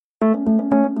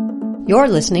You're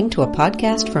listening to a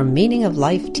podcast from Meaning of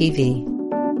Life TV.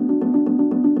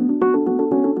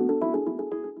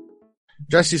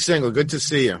 Jesse Singal, good to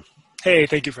see you. Hey,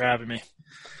 thank you for having me.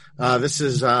 This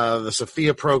is the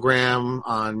Sophia program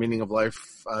on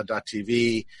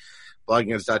meaningoflife.tv,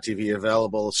 bloggingheads.tv,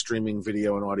 available streaming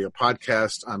video and audio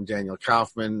podcast. I'm Daniel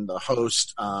Kaufman, the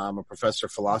host. I'm a professor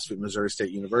of philosophy at Missouri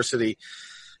State University.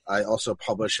 I also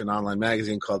publish an online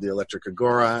magazine called The Electric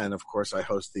Agora, and of course I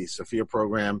host the Sophia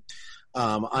program.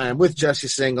 I am with Jesse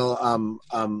Singal,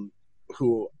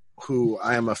 who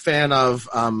I am a fan of,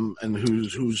 and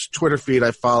whose Twitter feed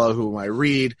I follow, whom I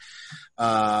read.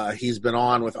 He's been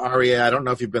on with Aria. I don't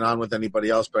know if you've been on with anybody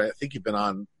else, but I think you've been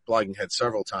on Blogging Head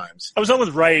several times. I was on with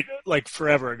Wright like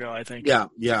forever ago, I think.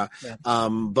 Yeah.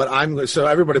 But so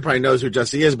everybody probably knows who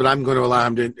Jesse is, but I'm going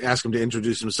to ask him to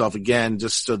introduce himself again,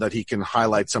 just so that he can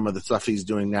highlight some of the stuff he's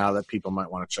doing now that people might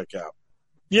want to check out.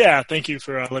 Yeah, thank you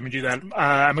for letting me do that.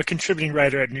 I'm a contributing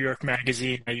writer at New York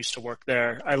Magazine. I used to work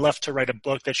there. I left to write a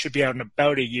book that should be out in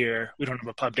about a year. We don't have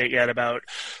a pub date yet, about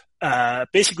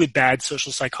basically bad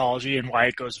social psychology and why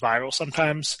it goes viral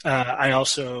sometimes. I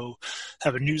also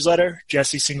have a newsletter,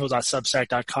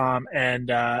 jessesingal.substack.com, and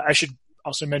I should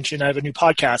also mention I have a new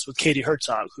podcast with Katie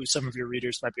Herzog, who some of your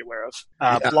readers might be aware of.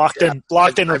 Blocked and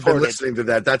Reported. I've been listening to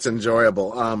that. That's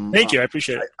enjoyable. Thank you. I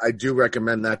appreciate it. I do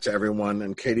recommend that to everyone.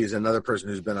 And Katie's another person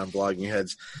who's been on Blogging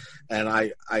Heads. And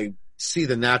I see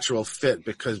the natural fit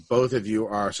because both of you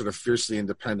are sort of fiercely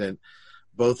independent.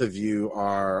 Both of you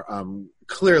are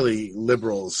clearly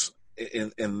liberals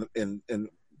in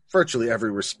virtually every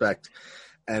respect.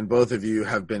 And both of you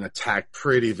have been attacked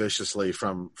pretty viciously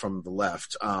from the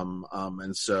left,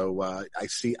 and so I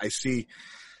see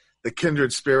the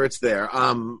kindred spirits there.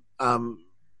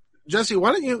 Jesse,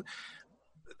 why don't you?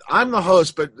 I'm the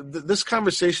host, but this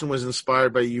conversation was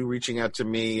inspired by you reaching out to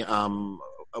me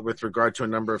with regard to a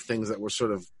number of things that were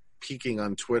sort of peaking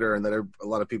on Twitter and that a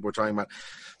lot of people were talking about.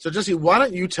 So, Jesse, why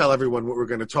don't you tell everyone what we're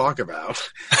going to talk about?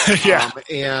 Yeah.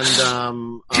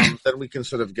 And then we can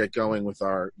sort of get going with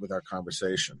our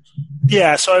conversation.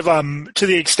 Yeah. So I've, to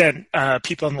the extent,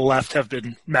 people on the left have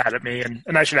been mad at me,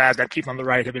 and I should add that people on the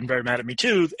right have been very mad at me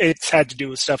too. It's had to do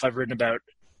with stuff I've written about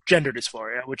gender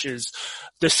dysphoria, which is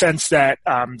the sense that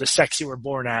the sex you were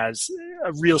born as,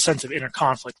 a real sense of inner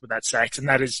conflict with that sex. And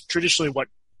that is traditionally what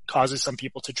causes some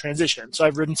people to transition. So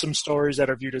I've written some stories that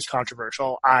are viewed as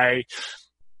controversial.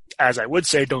 As I would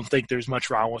say, don't think there's much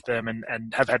wrong with them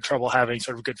and have had trouble having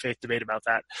sort of good faith debate about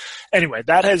that. Anyway,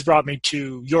 that has brought me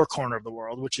to your corner of the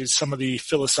world, which is some of the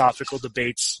philosophical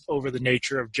debates over the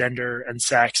nature of gender and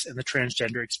sex and the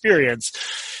transgender experience.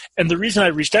 And the reason I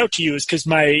reached out to you is because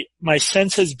my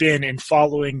sense has been in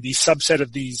following the subset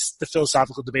of the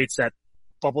philosophical debates that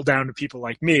bubble down to people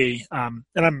like me. And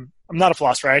I'm not a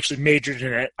philosopher. I actually majored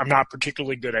in it. I'm not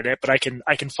particularly good at it, but I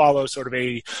can follow sort of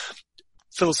a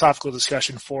philosophical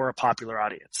discussion for a popular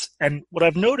audience. And what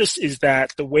I've noticed is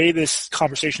that the way this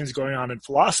conversation is going on in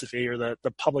philosophy, or the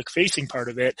public facing part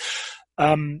of it,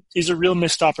 is a real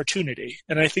missed opportunity.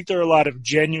 And I think there are a lot of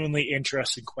genuinely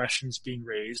interesting questions being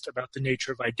raised about the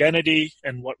nature of identity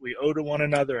and what we owe to one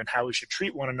another and how we should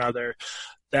treat one another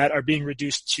that are being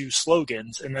reduced to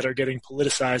slogans and that are getting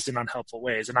politicized in unhelpful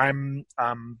ways. And I'm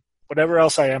whatever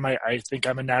else I am, I think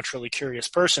I'm a naturally curious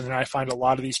person, and I find a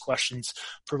lot of these questions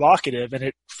provocative, and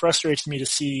it frustrates me to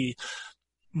see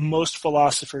most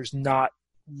philosophers not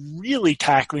really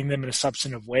tackling them in a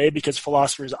substantive way, because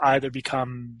philosophers either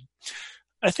become,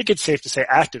 I think it's safe to say,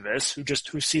 activists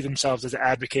who see themselves as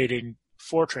advocating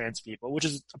for trans people, which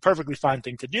is a perfectly fine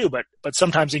thing to do, but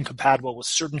sometimes incompatible with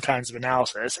certain kinds of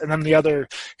analysis. And on the other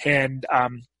hand,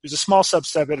 there's a small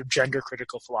subset of gender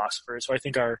critical philosophers who I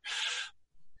think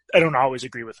I don't always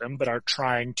agree with them, but are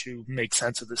trying to make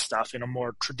sense of this stuff in a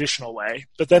more traditional way.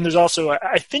 But then there's also,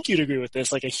 I think you'd agree with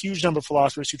this, like a huge number of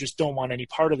philosophers who just don't want any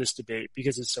part of this debate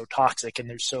because it's so toxic, and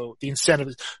the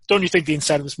incentive, don't you think the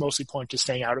incentives mostly point to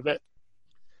staying out of it?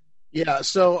 Yeah.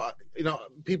 So,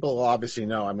 people obviously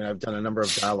know, I've done a number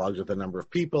of dialogues with a number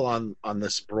of people on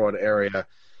this broad area,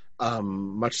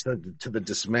 much to the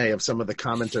dismay of some of the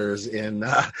commenters in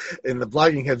the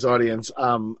Blogging Heads audience.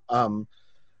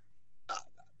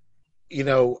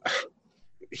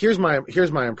 Here's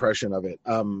my impression of it.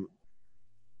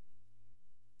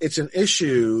 It's an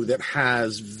issue that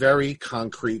has very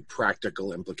concrete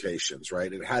practical implications,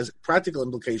 right? It has practical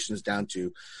implications down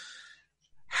to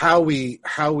how we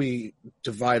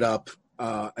divide up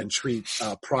and treat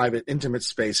private, intimate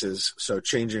spaces. So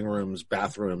changing rooms,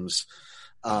 bathrooms,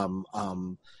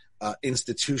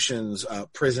 institutions,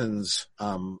 prisons,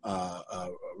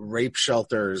 rape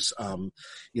shelters.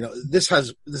 This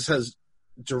has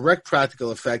direct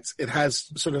practical effects. It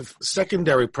has sort of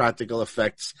secondary practical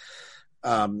effects.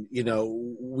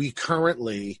 We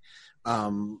currently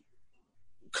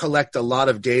collect a lot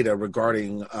of data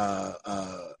regarding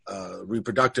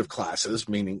reproductive classes,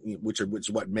 meaning which is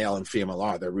what male and female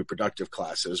are. They're reproductive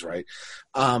classes, right?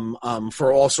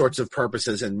 For all sorts of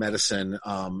purposes in medicine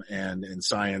and in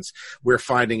science. We're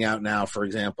finding out now, for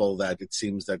example, that it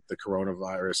seems that the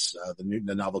coronavirus,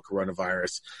 the novel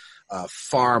coronavirus,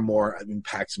 far more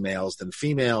impacts males than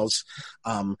females.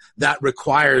 That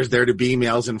requires there to be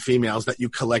males and females that you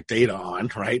collect data on,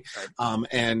 right?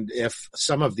 And if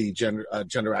some of the gender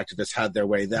activists had their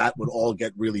way, that would all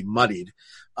get really muddied.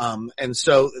 And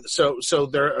so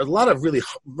there are a lot of really,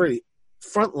 really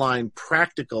frontline,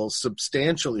 practical,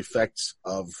 substantial effects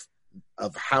of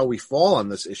how we fall on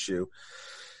this issue,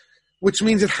 which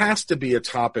means it has to be a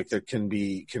topic that can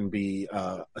be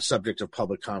a subject of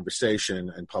public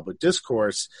conversation and public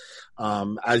discourse.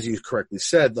 As you correctly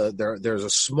said, there's a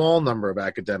small number of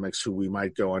academics who we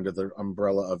might go under the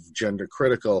umbrella of gender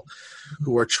critical,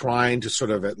 who are trying to sort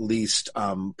of at least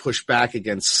push back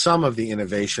against some of the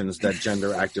innovations that gender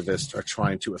activists are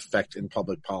trying to affect in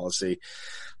public policy.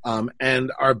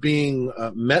 And are being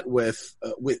met with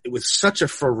such a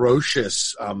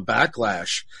ferocious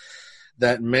backlash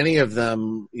that many of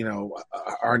them,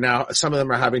 are now, some of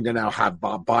them are having to now have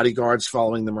bodyguards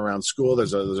following them around school.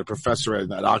 There's a professor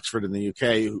at Oxford in the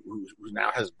UK who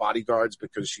now has bodyguards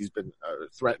because she's been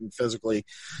threatened physically.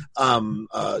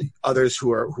 Others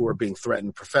who are being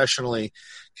threatened professionally.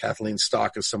 Kathleen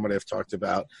Stock is somebody I've talked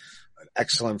about, an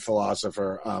excellent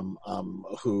philosopher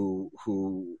who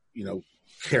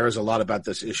cares a lot about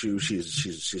this issue.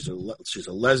 She's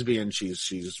a lesbian.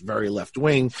 She's very left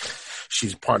wing.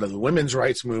 She's part of the women's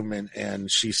rights movement, and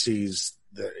she sees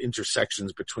the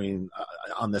intersections between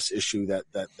on this issue that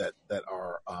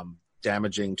are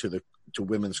damaging to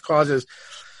women's causes.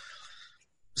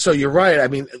 So you're right. I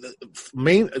mean,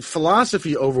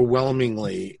 philosophy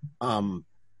overwhelmingly,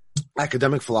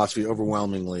 academic philosophy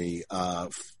overwhelmingly,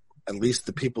 at least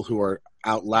the people who are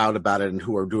out loud about it and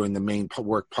who are doing the main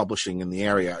work publishing in the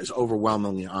area, is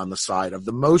overwhelmingly on the side of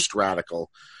the most radical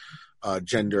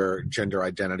gender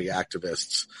identity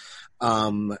activists.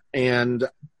 And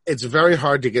it's very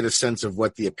hard to get a sense of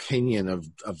what the opinion of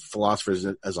philosophers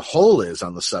as a whole is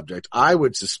on the subject. I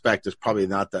would suspect it's probably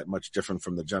not that much different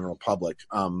from the general public.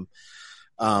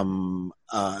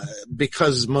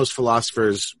 Because most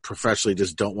philosophers professionally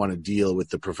just don't want to deal with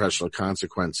the professional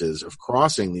consequences of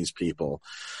crossing these people.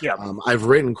 Yeah. I've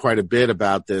written quite a bit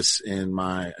about this in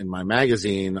my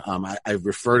magazine. I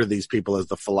refer to these people as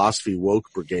the philosophy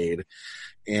woke brigade.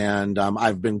 And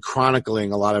I've been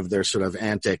chronicling a lot of their sort of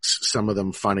antics, some of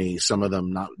them funny, some of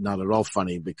them not at all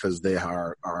funny, because they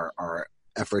are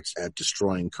efforts at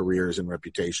destroying careers and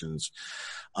reputations.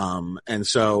 And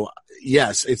so,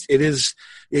 yes,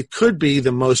 it could be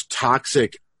the most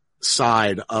toxic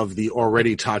side of the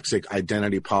already toxic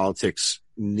identity politics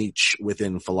niche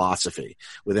within philosophy,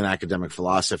 within academic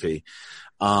philosophy.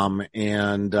 So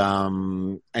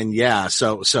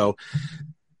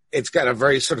it's got a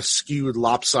very sort of skewed,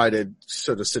 lopsided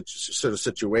sort of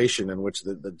situation in which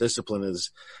the discipline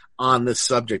is on this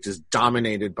subject is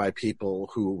dominated by people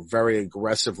who very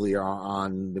aggressively are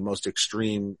on the most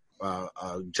extreme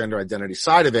gender identity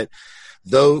side of it,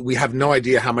 though we have no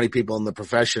idea how many people in the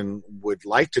profession would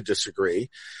like to disagree.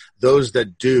 Those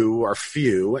that do are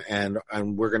few, and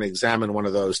we're going to examine one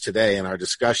of those today in our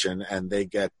discussion, and they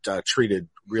get treated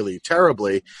really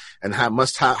terribly and have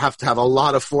to have a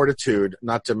lot of fortitude,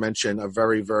 not to mention a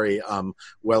very, very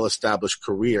well-established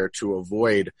career to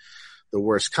avoid the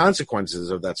worst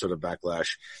consequences of that sort of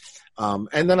backlash.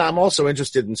 And then I'm also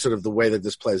interested in sort of the way that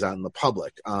this plays out in the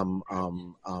public. We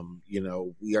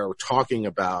are talking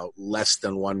about less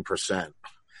than 1%,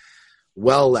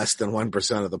 well less than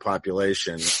 1% of the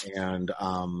population. And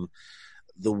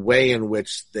the way in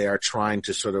which they are trying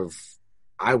to sort of,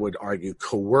 I would argue,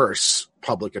 coerce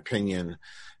public opinion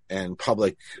and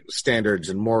public standards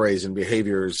and mores and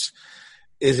behaviors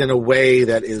is in a way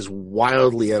that is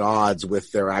wildly at odds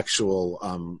with their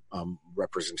actual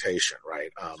representation,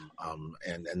 right?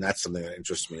 And that's something that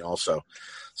interests me also.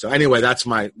 So anyway, that's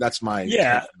my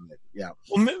yeah.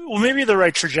 Well, maybe the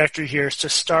right trajectory here is to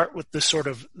start with the sort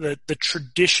of the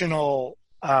traditional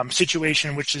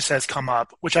situation in which this has come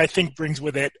up, which I think brings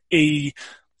with it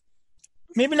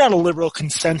maybe not a liberal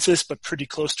consensus, but pretty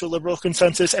close to a liberal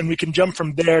consensus. And we can jump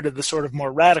from there to the sort of more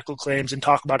radical claims and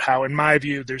talk about how, in my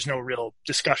view, there's no real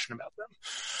discussion about them.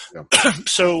 Yeah.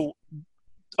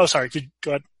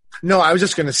 Go ahead. No, I was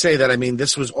just going to say that, I mean,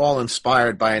 this was all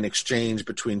inspired by an exchange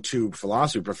between two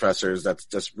philosophy professors that's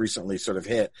just recently sort of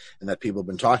hit and that people have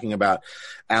been talking about.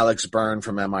 Alex Byrne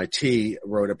from MIT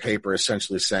wrote a paper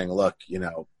essentially saying, look,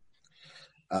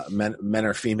 men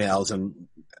are females and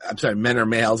men are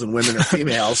males and women are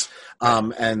females.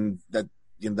 And that,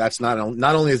 that's not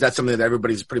only is that something that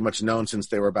everybody's pretty much known since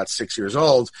they were about 6 years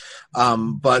old,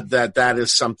 but that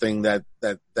is something that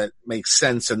makes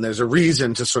sense, and there's a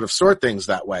reason to sort of sort things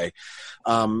that way.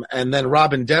 And then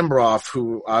Robin Dembroff,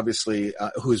 who obviously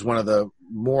who's one of the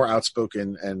more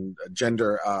outspoken and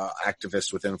gender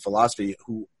activists within philosophy,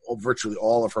 who virtually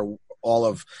all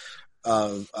of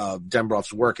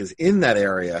Dembroff's work is in that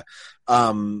area,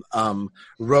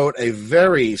 wrote a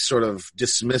very sort of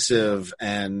dismissive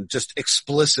and just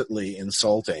explicitly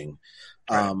insulting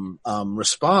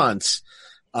response.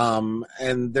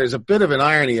 And there's a bit of an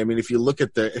irony. I mean, if you look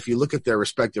at their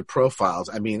respective profiles,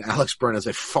 I mean, Alex Byrne is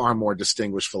a far more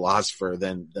distinguished philosopher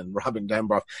than Robin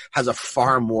Dembroff, has a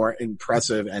far more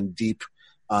impressive and deep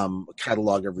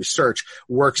catalog of research,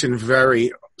 works in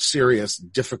very serious,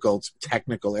 difficult,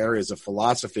 technical areas of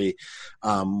philosophy,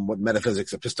 with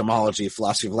metaphysics, epistemology,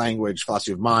 philosophy of language,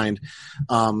 philosophy of mind.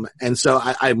 And so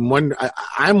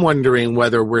I'm wondering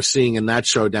whether we're seeing in that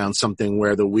showdown something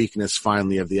where the weakness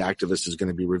finally of the activist is going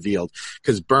to be revealed.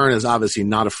 Because Byrne is obviously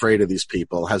not afraid of these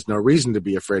people, has no reason to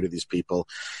be afraid of these people,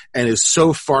 and is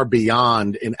so far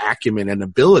beyond in acumen and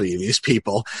ability of these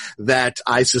people that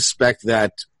I suspect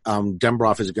that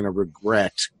Dembroff is going to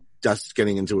regret just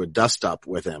getting into a dust-up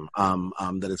with him,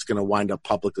 that it's going to wind up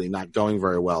publicly not going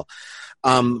very well.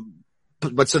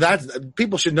 But so that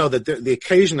people should know that the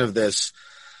occasion of this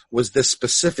was this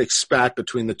specific spat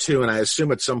between the two, and I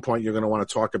assume at some point you're going to want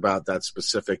to talk about that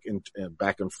specific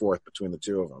back and forth between the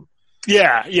two of them.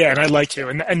 Yeah, and I'd like to,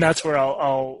 and that's where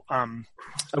I'll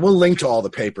and we'll link to all the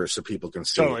papers so people can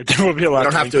see. Totally, there will be a lot.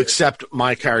 They don't have to accept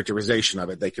my characterization of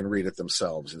it; they can read it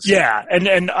themselves. Yeah,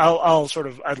 and I'll sort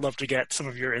of, I'd love to get some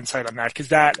of your insight on that, because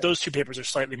those two papers are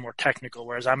slightly more technical,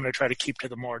 whereas I'm going to try to keep to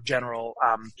the more general,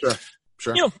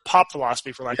 sure. Pop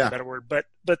philosophy, for lack of a better word. But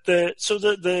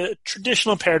the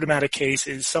traditional paradigmatic case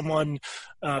is someone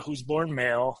who's born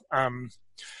male.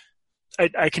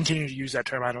 I continue to use that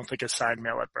term. I don't think assigned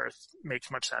male at birth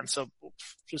makes much sense. So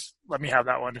just let me have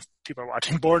that one if people are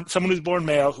watching. Someone who's born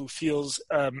male who feels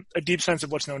a deep sense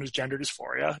of what's known as gender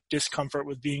dysphoria, discomfort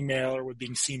with being male or with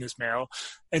being seen as male,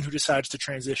 and who decides to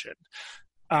transition.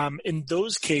 In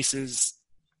those cases,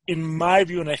 in my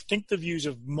view, and I think the views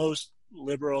of most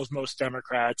liberals, most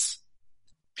Democrats,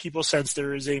 people sense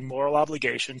there is a moral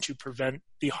obligation to prevent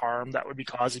the harm that would be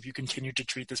caused if you continue to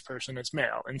treat this person as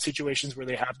male in situations where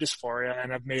they have dysphoria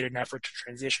and have made an effort to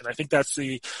transition. I think that's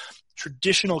the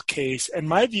traditional case. And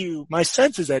my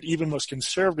sense is that even most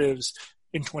conservatives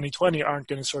in 2020 aren't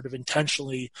going to sort of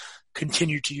intentionally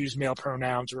continue to use male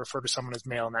pronouns or refer to someone as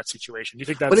male in that situation. Do you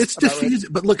think that's right?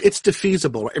 But look, it's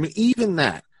defeasible. I mean, even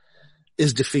that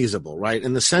is defeasible, right?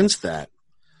 In the sense that,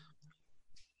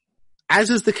 as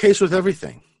is the case with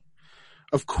everything,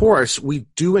 of course, we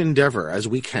do endeavor as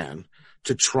we can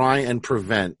to try and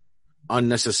prevent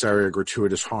unnecessary or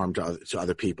gratuitous harm to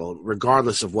other people,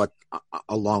 regardless of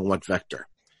along what vector.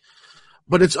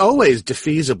 But it's always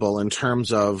defeasible in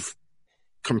terms of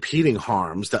competing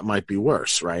harms that might be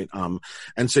worse, right?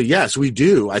 And so, yes, we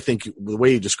do. I think the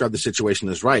way you describe the situation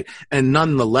is right. And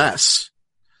nonetheless,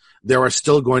 there are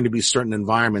still going to be certain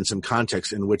environments and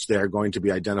contexts in which they are going to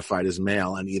be identified as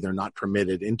male and either not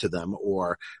permitted into them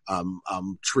or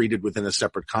treated within a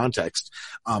separate context.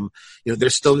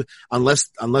 There's still,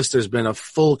 unless there's been a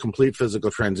full, complete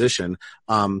physical transition,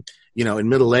 in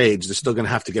middle age, they're still going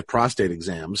to have to get prostate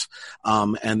exams,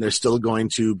 and they're still going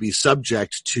to be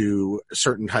subject to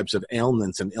certain types of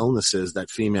ailments and illnesses that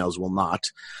females will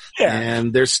not. Yeah.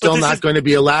 And they're still not going to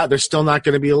be allowed. They're still not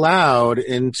going to be allowed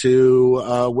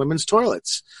into women's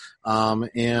toilets,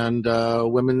 and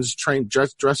women's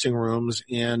dressing rooms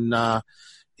in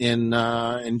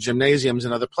gymnasiums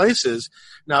and other places.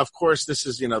 Now, of course, this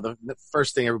is, the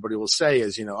first thing everybody will say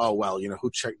is,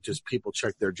 does people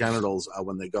check their genitals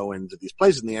when they go into these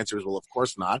places? And the answer is, well, of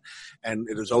course not. And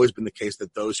it has always been the case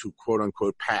that those who quote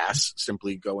unquote pass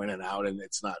simply go in and out, and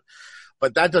it's not.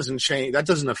 But that doesn't change. That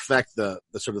doesn't affect the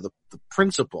sort of the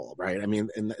principle, right? I mean,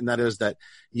 and that is that,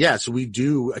 yes, we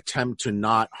do attempt to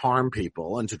not harm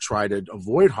people and to try to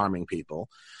avoid harming people.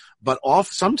 But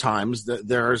sometimes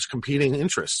there's competing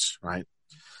interests, right?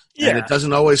 Yeah. And it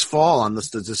doesn't always fall on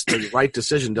the right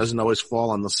decision doesn't always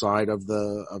fall on the side of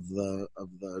the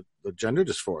gender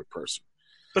dysphoric person.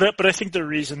 But I think the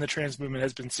reason the trans movement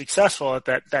has been successful at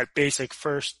that basic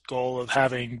first goal of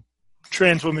having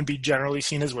trans women be generally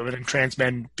seen as women and trans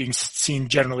men being seen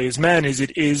generally as men is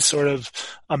it is sort of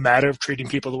a matter of treating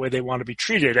people the way they want to be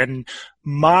treated. And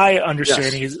my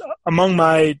understanding is among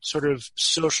my sort of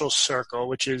social circle,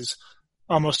 which is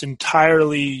almost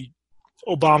entirely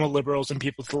Obama liberals and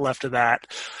people to the left of that,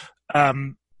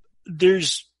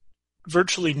 there's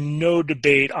virtually no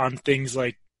debate on things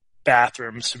like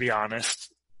bathrooms, to be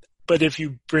honest. But if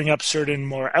you bring up certain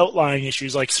more outlying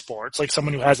issues like sports, like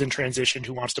someone who hasn't transitioned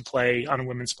who wants to play on a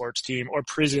women's sports team, or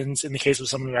prisons in the case of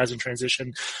someone who hasn't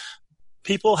transitioned,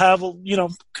 people have,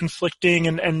 conflicting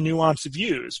and nuanced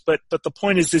views. But the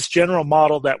point is this general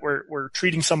model that we're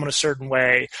treating someone a certain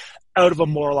way out of a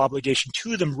moral obligation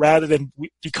to them rather than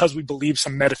because we believe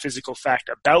some metaphysical fact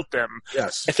about them,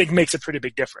 yes, I think makes a pretty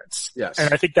big difference. Yes.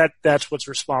 And I think that's what's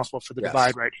responsible for the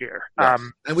divide right here. Yes.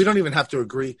 And we don't even have to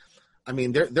agree. I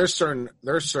mean, there's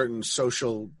certain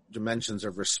social dimensions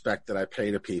of respect that I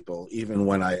pay to people, even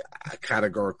when I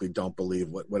categorically don't believe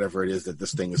whatever it is that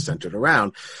this thing is centered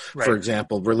around. Right. For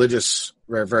example, various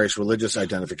religious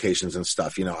identifications and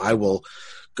stuff. I will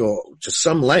go to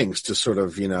some lengths to sort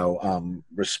of,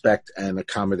 respect and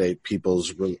accommodate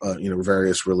people's,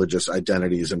 various religious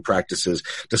identities and practices,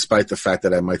 despite the fact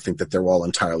that I might think that they're all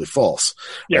entirely false.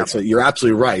 Yeah. Right? So you're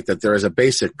absolutely right that there is a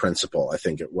basic principle, I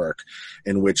think, at work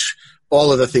in which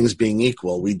all of the things being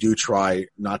equal, we do try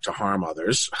not to harm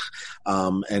others.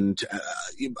 All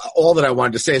that I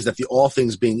wanted to say is that the all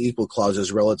things being equal clause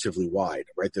is relatively wide,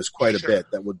 right? There's quite a bit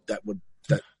that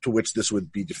to which this would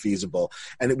be defeasible,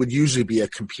 and it would usually be a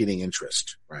competing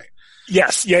interest, right?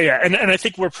 Yes, yeah. And I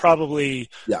think we're probably,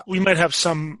 we might have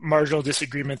some marginal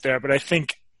disagreement there, but I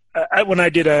think when I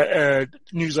did a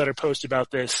newsletter post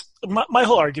about this, my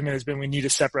whole argument has been we need to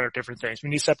separate out different things. We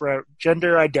need to separate out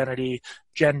gender identity,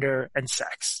 gender, and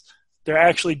sex. They're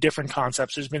actually different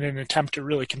concepts. There's been an attempt to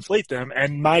really conflate them.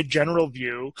 And my general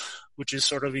view, which is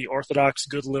sort of the orthodox,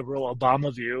 good liberal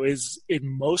Obama view, is in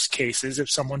most cases, if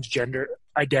someone's gender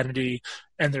identity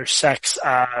and their sex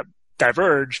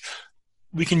diverge,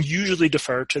 we can usually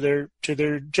defer to their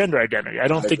gender identity. I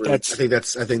think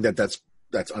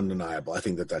that's undeniable. I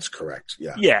think that's correct.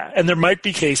 Yeah. Yeah. And there might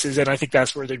be cases, and I think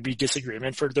that's where there'd be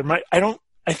disagreement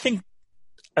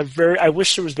I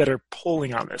wish there was better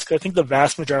polling on this, because I think the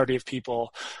vast majority of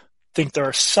people think there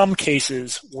are some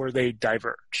cases where they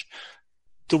diverge.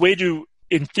 The way to,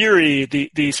 in theory,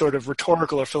 the sort of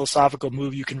rhetorical or philosophical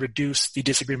move you can reduce the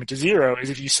disagreement to zero is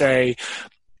if you say,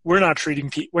 we're not treating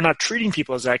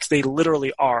people as X, they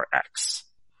literally are X.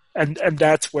 And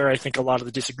that's where I think a lot of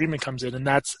the disagreement comes in. And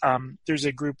that's, there's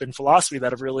a group in philosophy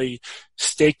that have really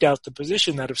staked out the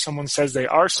position that if someone says they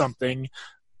are something,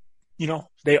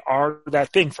 they are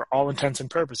that thing for all intents and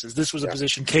purposes. This was a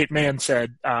position Kate Manne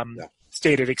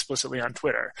stated explicitly on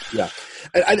Twitter. Yeah.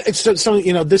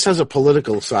 This has a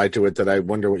political side to it that I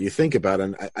wonder what you think about.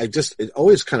 And it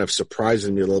always kind of surprises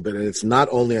me a little bit. And it's not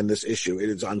only on this issue, it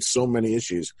is on so many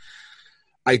issues.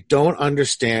 I don't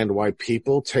understand why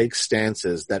people take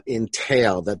stances that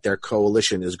entail that their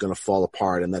coalition is going to fall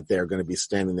apart and that they're going to be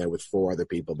standing there with four other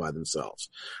people by themselves,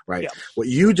 right? Yeah. What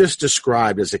you just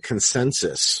described is a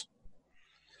consensus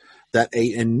that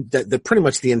pretty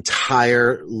much the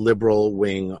entire liberal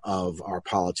wing of our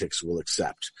politics will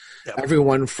accept. Yep.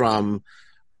 Everyone from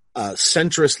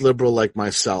centrist liberal like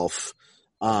myself,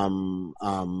 who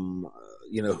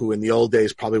in the old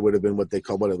days probably would have been what they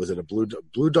called, a blue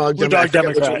dog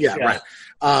Democrat? Yeah, right.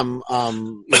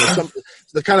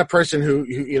 The kind of person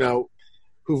who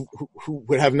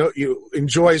would have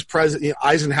enjoys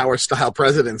Eisenhower style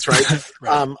presidents, right?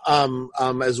 Right.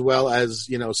 As well as,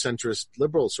 centrist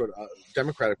liberal sort of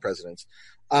Democratic presidents.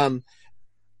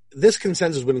 This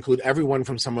consensus would include everyone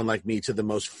from someone like me to the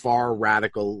most far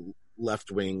radical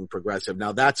left-wing progressive.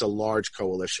 Now that's a large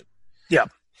coalition. Yeah.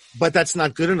 But that's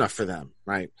not good enough for them,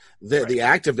 right? The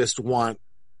activists want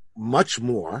much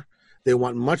more. They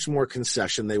want much more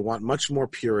concession. They want much more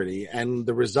purity. And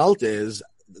the result is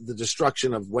the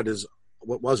destruction of what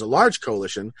was a large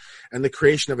coalition and the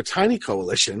creation of a tiny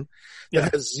coalition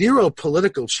that has zero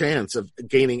political chance of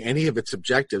gaining any of its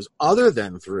objectives other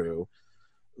than through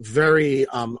very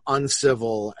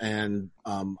uncivil and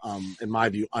in my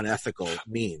view unethical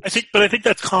means. I think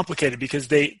that's complicated because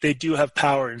they do have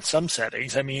power in some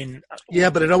settings. I mean,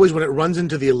 but it always, when it runs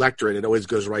into the electorate, it always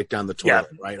goes right down the toilet,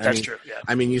 right? That's true. Yeah.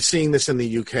 I mean, you're seeing this in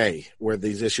the UK where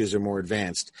these issues are more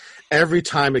advanced. Every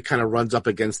time it kind of runs up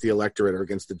against the electorate or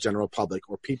against the general public,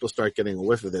 or people start getting a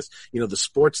whiff of this, the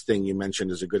sports thing you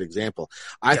mentioned is a good example.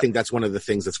 I think that's one of the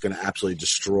things that's going to absolutely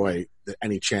destroy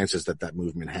any chances that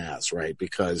movement has, right?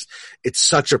 Because it's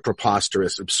such a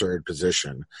preposterous, absurd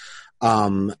position.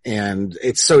 And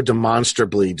it's so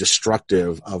demonstrably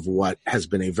destructive of what has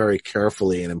been a very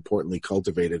carefully and importantly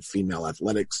cultivated female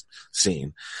athletics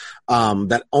scene,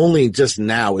 that only just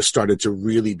now has started to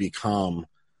really become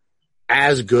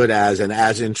as good as and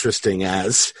as interesting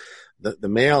as the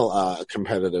male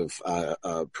competitive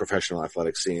professional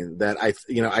athletic scene. That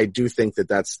I do think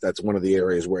that's one of the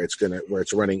areas where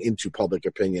it's running into public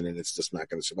opinion, and it's just not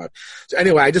going to survive. So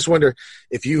anyway, I just wonder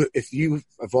if you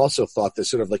have also thought this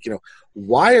sort of like,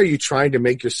 why are you trying to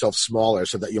make yourself smaller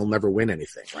so that you'll never win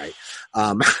anything, right?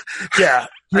 Yeah.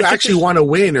 Do you actually want to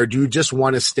win, or do you just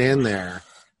want to stand there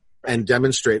and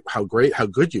demonstrate how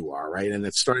good you are, right? And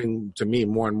it's starting to me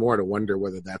more and more to wonder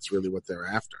whether that's really what they're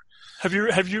after. Have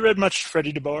you read much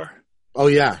Freddie DeBoer? Oh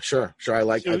yeah, sure. I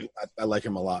like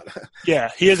him a lot. Yeah,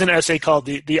 he has an essay called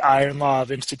the Iron Law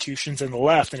of Institutions and the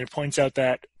Left, and it points out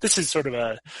that this is sort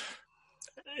of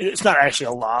it's not actually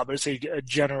a law, but it's a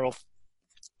general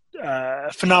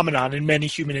phenomenon in many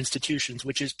human institutions,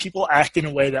 which is people act in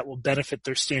a way that will benefit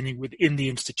their standing within the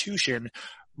institution,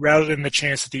 rather than the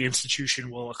chance that the institution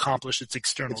will accomplish its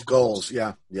external goals.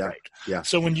 Yeah. Right. Yeah.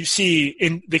 So when you see,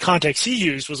 in the context he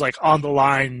used was like on the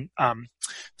line,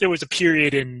 there was a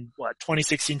period in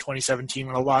 2016, 2017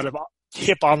 when a lot of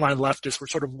hip online leftists were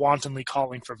sort of wantonly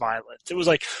calling for violence. It was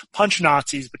like punch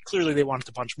Nazis, but clearly they wanted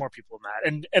to punch more people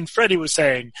than that. And Freddie was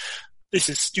saying, this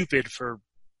is stupid for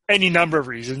any number of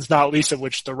reasons, not least of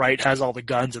which the right has all the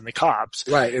guns and the cops.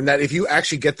 Right, and that if you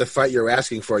actually get the fight you're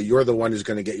asking for, you're the one who's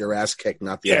going to get your ass kicked,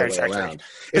 not the other way around.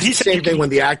 It's the same thing when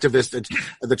the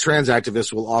trans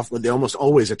activists they almost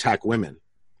always attack women.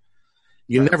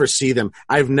 You never see them.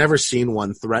 I've never seen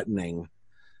one threatening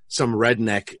some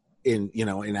redneck in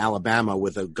Alabama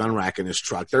with a gun rack in his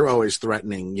truck. They're always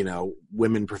threatening,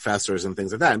 women professors and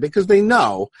things like that, because they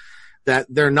know that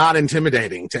they're not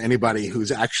intimidating to anybody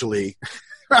who's actually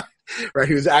right,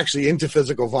 who's actually into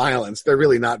physical violence. They're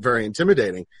really not very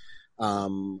intimidating.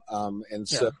 But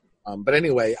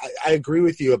anyway, I agree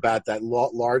with you about that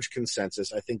large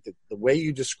consensus. I think that the way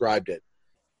you described it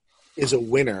is a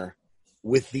winner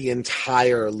with the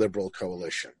entire liberal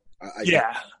coalition.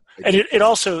 And it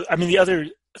also, the other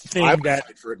thing I would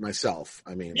fight for it myself.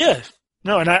 And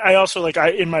I also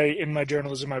in my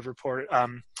journalism I've reported,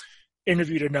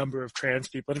 interviewed a number of trans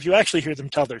people, and if you actually hear them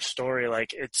tell their story,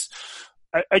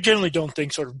 I generally don't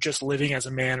think sort of just living as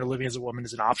a man or living as a woman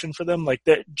is an option for them. Like,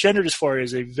 that gender dysphoria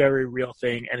is a very real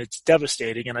thing, and it's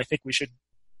devastating. And I think we should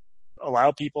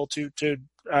allow people to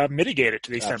mitigate it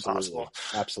to the extent possible.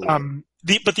 Absolutely.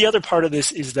 But the other part of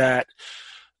this is that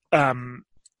when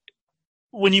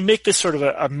you make this sort of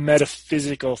a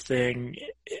metaphysical thing,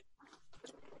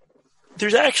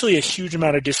 there's actually a huge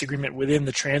amount of disagreement within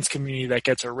the trans community that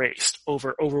gets erased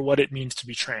over what it means to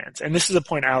be trans. And this is a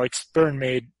point Alex Byrne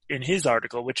made in his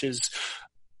article, which is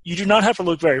you do not have to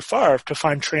look very far to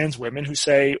find trans women who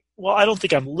say, well, I don't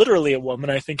think I'm literally a woman.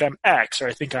 I think I'm X, or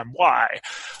I think I'm Y.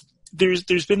 There's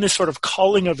been this sort of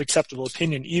culling of acceptable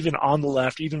opinion, even on the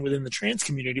left, even within the trans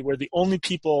community, where the only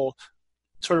people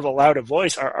sort of allowed a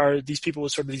voice are these people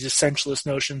with sort of these essentialist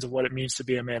notions of what it means to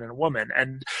be a man and a woman.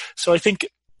 And so I think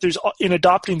in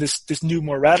adopting this new,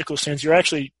 more radical stance, you're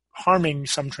actually harming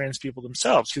some trans people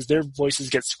themselves, because their voices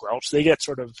get squelched. They get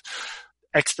sort of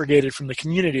expurgated from the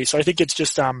community. So I think it's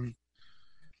just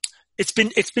it's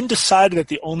been decided that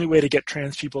the only way to get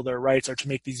trans people their rights are to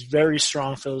make these very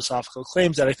strong philosophical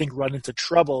claims that I think run into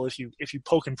trouble if you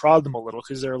poke and prod them a little,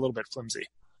 because they're a little bit flimsy.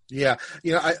 Yeah.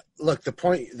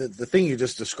 The thing you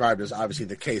just described is obviously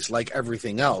the case, like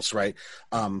everything else, right?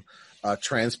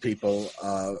 Trans people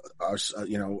are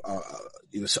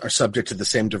subject to the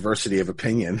same diversity of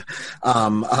opinion,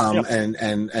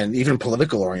 and even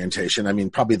political orientation. I mean,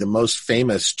 probably the most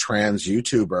famous trans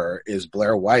YouTuber is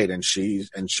Blair White, and she's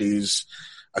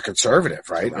a conservative,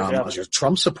 right? She's a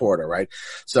Trump supporter, right?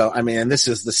 So, and this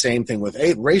is the same thing with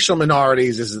racial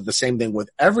minorities. This is the same thing with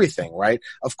everything, right?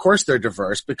 Of course they're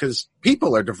diverse because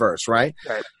people are diverse, right?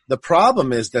 Right. The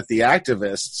problem is that the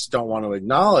activists don't want to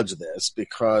acknowledge this,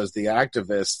 because the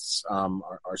activists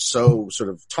are so sort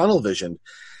of tunnel visioned.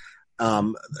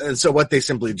 And so what they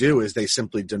simply do is they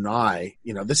simply deny,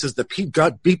 this is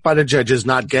got beat by the judge is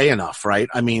not gay enough, right?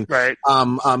 Right.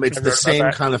 It's the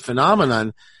same kind of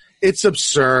phenomenon. It's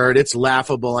absurd. It's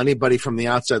laughable. Anybody from the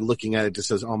outside looking at it just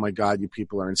says, oh my God, you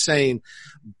people are insane.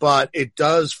 But it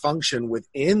does function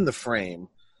within the frame,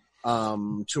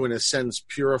 to, in a sense,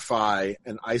 purify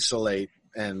and isolate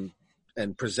and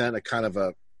present a kind of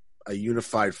a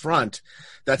unified front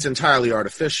that's entirely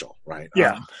artificial, right?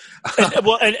 Yeah.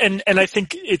 And I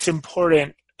think it's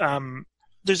important.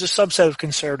 There's a subset of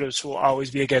conservatives who will always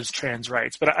be against trans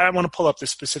rights, but I want to pull up this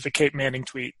specific Kate Manning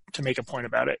tweet to make a point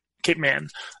about it. Kate Manne.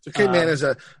 So Kate Manne is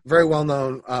a very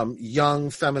well-known young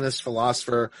feminist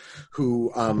philosopher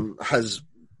who has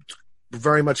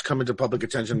very much come into public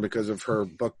attention because of her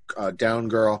book Down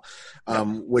Girl,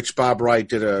 which Bob Wright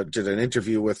did an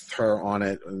interview with her on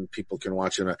it, and people can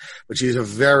watch it. But she's a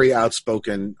very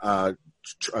outspoken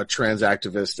trans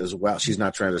activist as well. She's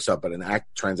not trans herself, but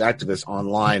trans activist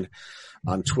online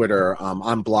on Twitter.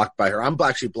 I'm blocked by her. I'm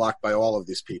actually blocked by all of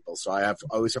these people, so I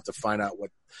always have to find out what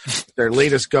their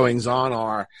latest goings on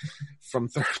are from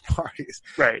third parties.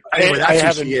 Right. Anyway,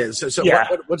 that's who she is. So yeah.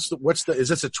 what's the? Is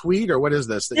this a tweet or what is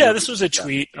this? This was a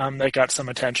tweet that got some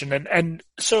attention, and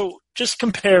so just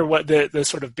compare what the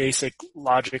sort of basic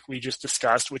logic we just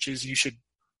discussed, which is you should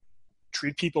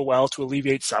treat people well to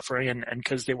alleviate suffering and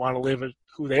because they want to live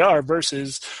who they are,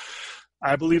 versus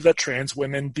I believe that trans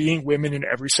women, being women in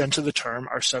every sense of the term,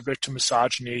 are subject to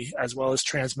misogyny as well as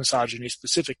trans misogyny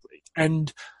specifically.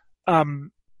 And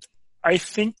I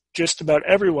think just about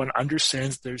everyone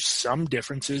understands there's some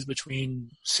differences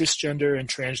between cisgender and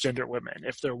transgender women.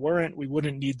 If there weren't, we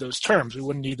wouldn't need those terms. We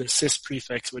wouldn't need the cis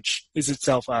prefix, which is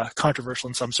itself controversial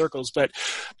in some circles. But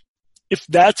if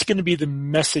that's going to be the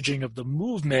messaging of the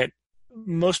movement,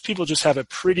 most people just have a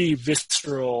pretty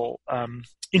visceral,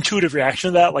 intuitive reaction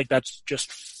to that, like that's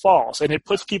just false. And it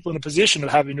puts people in a position of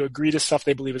having to agree to stuff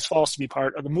they believe is false to be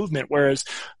part of the movement. Whereas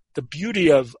the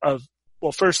beauty of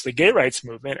well, first the gay rights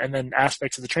movement and then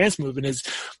aspects of the trans movement is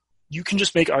you can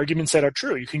just make arguments that are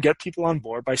true. You can get people on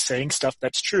board by saying stuff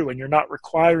that's true, and you're not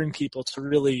requiring people to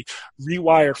really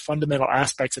rewire fundamental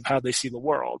aspects of how they see the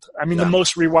world. I mean, The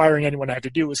most rewiring anyone had to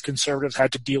do was conservatives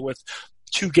had to deal with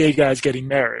two gay guys getting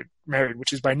married,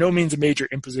 which is by no means a major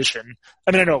imposition.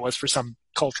 I mean, I know it was for some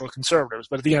cultural conservatives,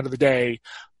 but at the end of the day,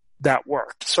 that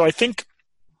worked. So I think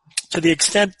to the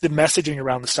extent the messaging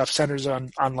around the stuff centers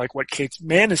on like what Kate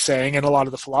Manne is saying and a lot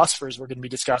of the philosophers we're going to be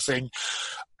discussing,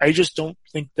 I just don't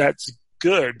think that's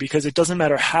good, because it doesn't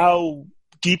matter how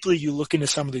deeply you look into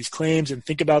some of these claims and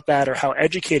think about that or how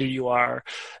educated you are,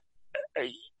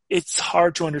 it's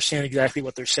hard to understand exactly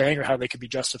what they're saying or how they could be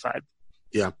justified.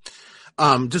 Yeah.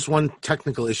 Just one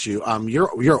technical issue.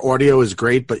 Your audio is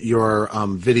great, but your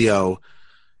video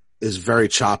is very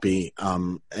choppy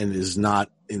and is not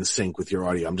in sync with your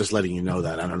audio. I'm just letting you know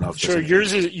that. I don't know if sure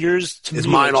yours is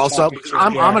mine also. Because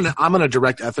I'm on a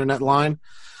direct Ethernet line.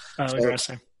 Oh, so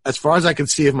interesting. As far as I can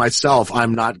see of myself,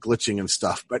 I'm not glitching and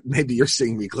stuff, but maybe you're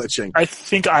seeing me glitching. I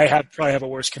think I probably have a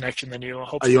worse connection than you.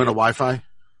 Hopefully. Are you on a Wi-Fi?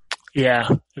 Yeah,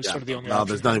 it's sort of the only. No,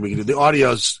 there's nothing we can do. The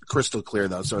audio's crystal clear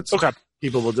though, so it's okay.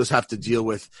 People will just have to deal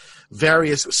with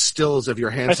various stills of your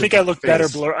hands. I think I look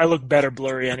better I look better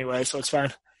blurry anyway, so it's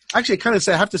fine. Actually,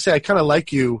 I have to say, I kind of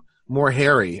like you more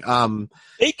hairy.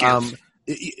 Thank you.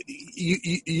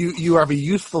 You have a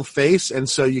youthful face, and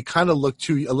so you kind of look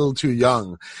a little too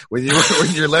young when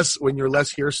you're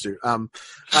less hirsute.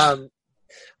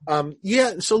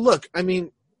 Yeah. So look, I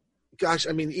mean, gosh,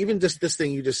 I mean, even just this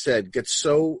thing you just said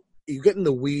you get in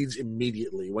the weeds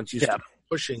immediately once you start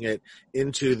pushing it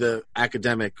into the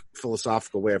academic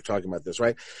philosophical way of talking about this,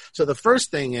 right? So the first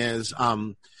thing is,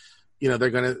 what they're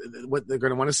going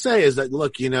to want to say is that,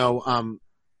 look,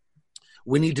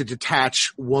 we need to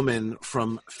detach woman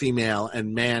from female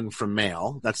and man from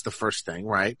male. That's the first thing,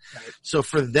 right? So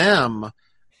for them,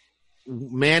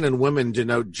 man and women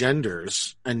denote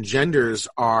genders, and genders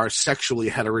are sexually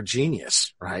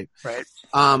heterogeneous, right? Right.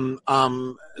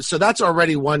 So that's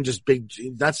already one big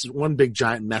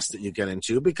giant mess that you get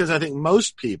into, because I think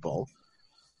most people,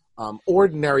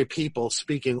 ordinary people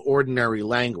speaking ordinary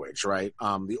language, right?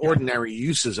 The ordinary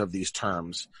uses of these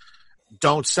terms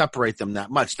don't separate them that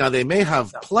much. Now they may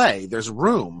have play, there's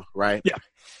room, right? Yeah.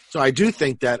 So I do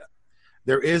think that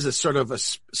there is a sort of a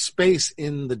space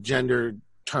in the gender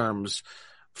terms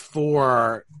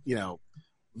for,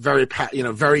 very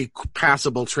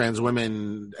passable trans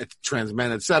women, trans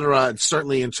men, etc. And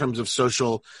certainly in terms of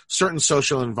certain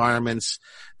social environments,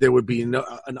 there would be an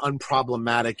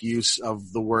unproblematic use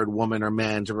of the word woman or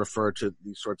man to refer to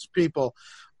these sorts of people.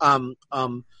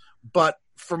 But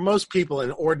for most people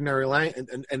in ordinary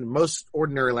and most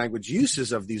ordinary language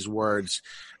uses of these words,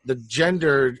 the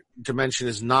gender dimension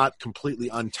is not completely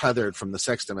untethered from the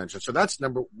sex dimension. So that's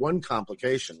number one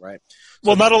complication, right?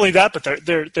 Well, not only that, but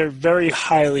they're very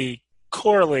highly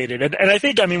correlated. And I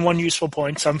think, one useful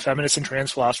point some feminists and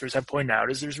trans philosophers have pointed out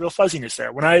is there's real fuzziness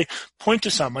there. When I point to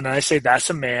someone and I say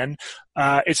that's a man,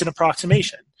 it's an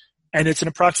approximation. And it's an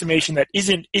approximation that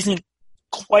isn't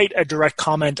quite a direct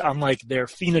comment on like their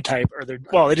phenotype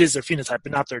or it is their phenotype,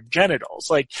 but not their genitals.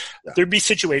 There'd be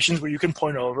situations where you can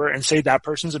point over and say that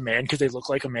person's a man because they look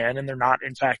like a man and they're not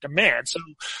in fact a man. So,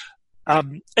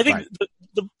 I think Right.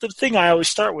 the thing I always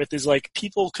start with is like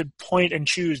people could point and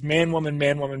choose man, woman,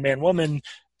 man, woman, man, woman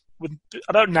with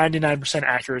about 99%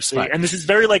 accuracy. Right. And this is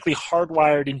very likely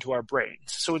hardwired into our brains.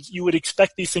 So you would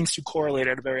expect these things to correlate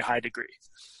at a very high degree.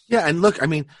 Yeah, and look, I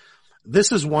mean,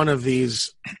 this is one of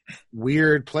these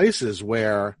weird places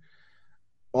where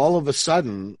all of a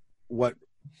sudden what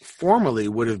formerly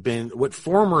would have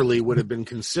been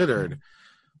considered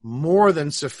more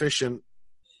than sufficient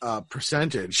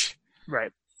percentage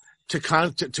Right. to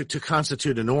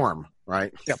constitute a norm,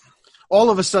 right? Yep.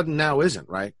 All of a sudden now isn't,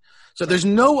 right? So there's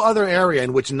no other area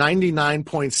in which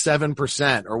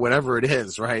 99.7% or whatever it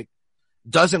is, right,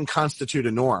 doesn't constitute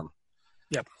a norm.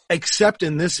 Yep. Except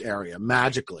in this area,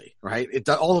 magically, right?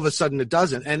 All of a sudden it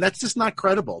doesn't, and that's just not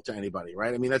credible to anybody,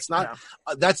 right? I mean, that's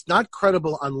not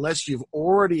credible unless you've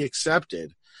already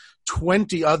accepted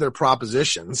 20 other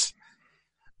propositions,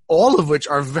 all of which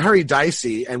are very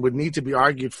dicey and would need to be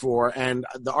argued for. And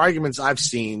the arguments I've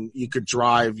seen, you could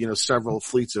drive, several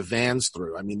fleets of vans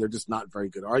through. I mean, they're just not very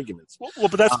good arguments. Well,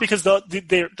 but that's because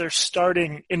they're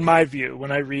starting, in my view,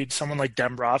 when I read someone like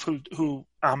Dembrov, who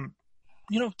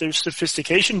there's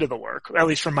sophistication to the work, at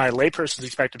least from my layperson's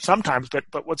perspective sometimes.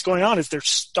 But what's going on is they're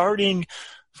starting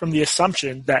from the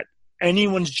assumption that any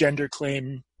gender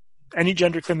claim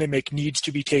they make needs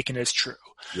to be taken as true.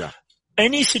 Yeah.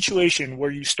 Any situation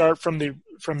where you start from the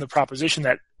proposition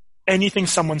that anything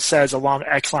someone says along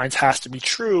X lines has to be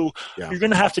true, you're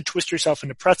going to have to twist yourself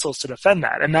into pretzels to defend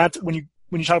that. And that's when you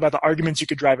talk about the arguments you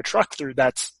could drive a truck through,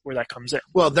 that's where that comes in.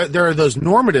 Well, there are those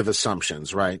normative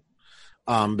assumptions, right?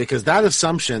 Because that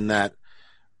assumption that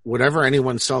whatever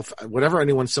anyone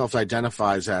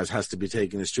self-identifies as has to be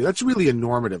taken as true, that's really a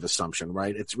normative assumption,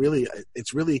 right? It's really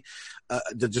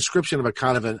the description of a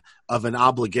kind of an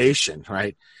obligation,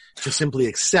 right, to simply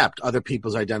accept other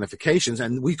people's identifications,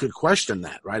 and we could question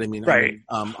that, right? I mean, right.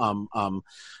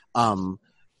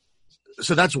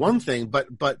 So that's one thing,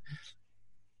 but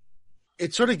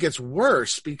it sort of gets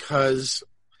worse because,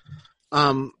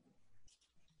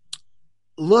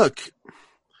 look,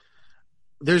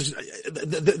 there's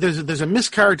a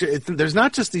mischaracter. There's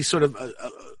not just these sort of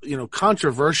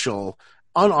controversial,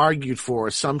 unargued for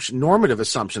normative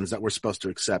assumptions that we're supposed to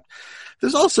accept.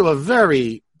 There's also a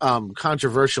very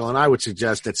controversial, and I would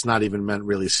suggest it's not even meant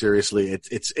really seriously.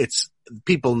 It's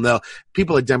people at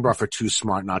Dembrov are too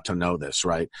smart not to know this,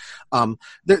 right?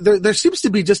 There seems to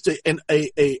be just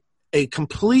a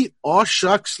complete aw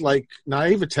shucks like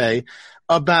naivete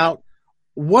about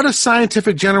what a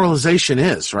scientific generalization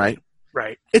is, right?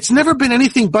 Right. It's never been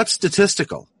anything but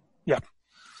statistical. Yeah.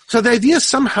 So the idea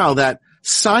somehow that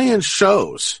science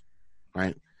shows,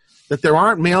 right, that there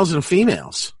aren't males and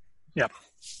females. Yeah.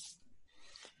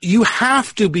 You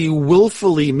have to be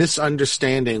willfully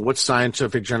misunderstanding what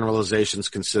scientific generalizations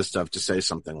consist of to say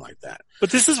something like that.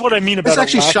 But this is what I mean about this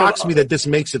actually shocks me that this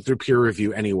makes it through peer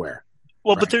review anywhere.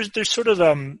 Well, right. But there's sort of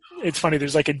it's funny.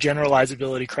 There's like a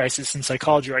generalizability crisis in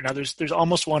psychology right now. There's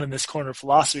almost one in this corner of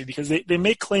philosophy because they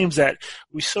make claims that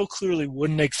we so clearly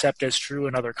wouldn't accept as true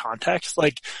in other contexts.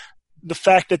 Like the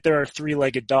fact that there are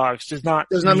three-legged dogs does not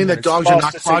mean that dogs are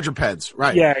not quadrupeds.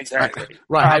 Right. Yeah, exactly.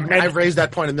 Right. I've raised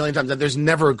that point a million times that there's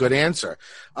never a good answer.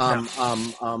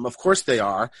 Of course they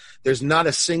are. There's not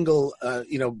a single,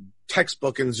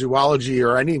 textbook in zoology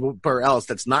or anywhere else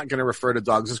that's not going to refer to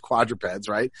dogs as quadrupeds,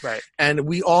 right? Right. And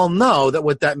we all know that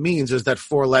what that means is that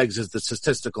 4 legs is the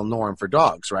statistical norm for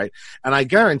dogs, right? And I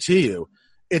guarantee you,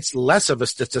 it's less of a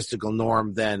statistical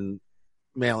norm than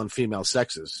male and female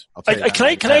sexes. Can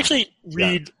I actually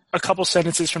read a couple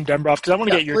sentences from Dembrov because I want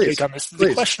to get your take on this.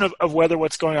 The question of whether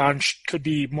what's going on could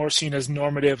be more seen as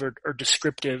normative or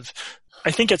descriptive. I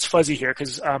think it's fuzzy here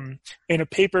because in a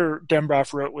paper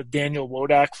Dembrov wrote with Daniel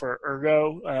Wodak for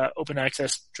Ergo, Open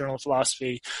Access Journal of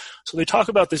Philosophy, so they talk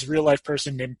about this real-life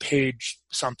person named Paige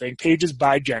something. Paige is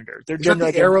bi-gender. Is that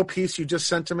the Arrow piece you just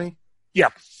sent to me? Yeah.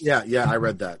 Yeah, I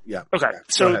read that. Yeah. Okay.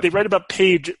 So they write about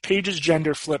Paige. Paige's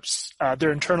gender flips,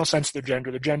 their internal sense of their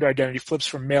gender identity flips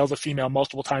from male to female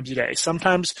multiple times a day.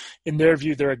 Sometimes in their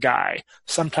view, they're a guy.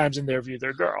 Sometimes in their view, they're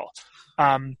a girl.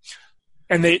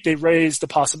 And they raise the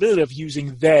possibility of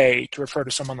using they to refer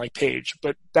to someone like Paige.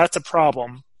 But that's a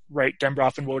problem, right,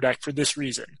 Dembrov and Wodak, for this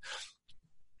reason.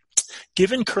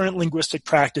 Given current linguistic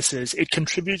practices, it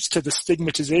contributes to the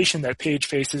stigmatization that Paige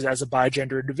faces as a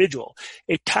bigender individual.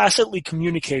 It tacitly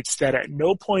communicates that at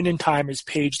no point in time is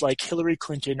Paige like Hillary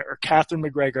Clinton or Catherine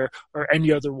McGregor or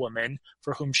any other woman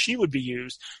for whom she would be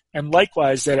used, and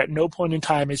likewise that at no point in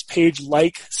time is Paige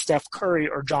like Steph Curry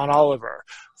or John Oliver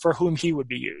for whom he would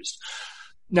be used.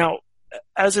 Now,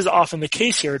 as is often the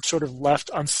case here, it's sort of left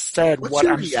unsaid. What's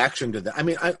your reaction to that? I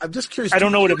mean, I'm just curious. I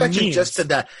don't know what it means. Just to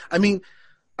that. I mean,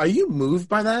 are you moved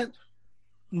by that?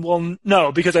 Well,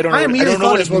 no, because I don't know. My immediate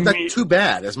thought is, well, mean. that's too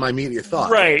bad, as my immediate thought.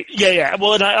 Right. Yeah.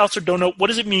 Well, and I also don't know, what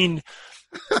does it mean?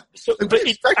 So, but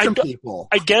people.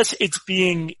 I guess it's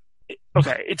being,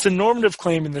 okay, it's a normative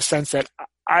claim in the sense that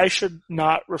I should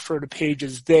not refer to Paige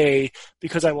as they,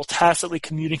 because I will tacitly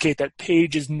communicate that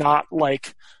Paige is not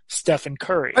like Stephen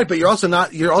Curry. Right, but you're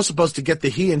also supposed to get the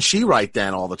he and she right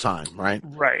then all the time, right?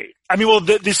 Right. I mean, well,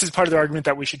 this is part of the argument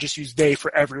that we should just use they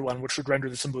for everyone, which would render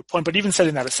this a moot point. But even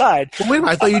setting that aside. Well, wait a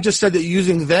minute. I thought you just said that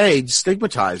using they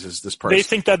stigmatizes this person. They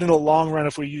think that in the long run,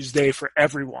 if we use they for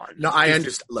everyone. No, I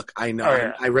understand. Look, I know. Oh,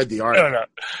 yeah. I read the article. No.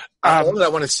 All that I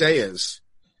want to say is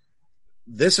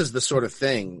this is the sort of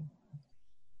thing.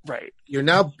 Right. You're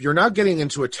now getting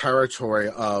into a territory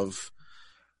of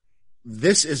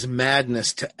this is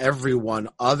madness to everyone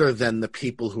other than the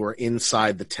people who are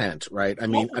inside the tent, right? I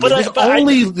mean,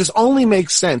 this only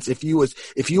makes sense if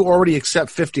you already accept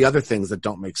 50 other things that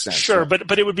don't make sense. Sure, right?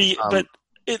 but it would be,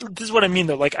 this is what I mean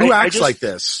though. Like, who acts like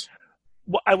this?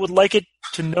 I would like it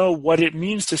to know what it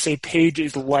means to say Paige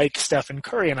is like Stephen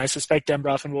Curry, and I suspect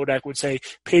Dembroff and Wodak would say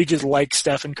Paige is like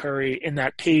Stephen Curry in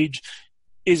that Paige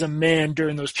is a man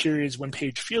during those periods when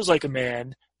Paige feels like a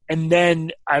man. And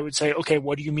then I would say, okay,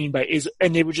 what do you mean by is?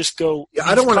 And they would just go. Yeah,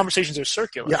 conversations are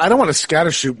circular. Yeah, I don't want to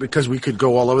scattershoot because we could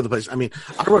go all over the place. I mean,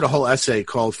 I wrote a whole essay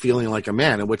called "Feeling Like a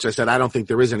Man," in which I said I don't think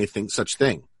there is such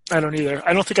thing. I don't either.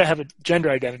 I don't think I have a gender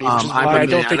identity, which is why I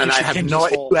don't think you should hinge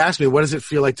this whole. You asked me, what does it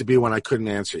feel like to be when I couldn't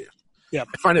answer you? Yeah,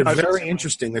 I find it very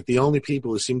interesting that the only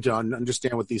people who seem to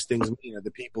understand what these things mean are the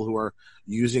people who are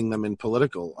using them in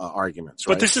political arguments.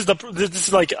 Right? But this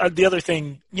is like the other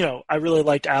thing. You know, I really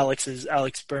liked Alex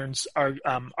Burns'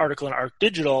 article in Arc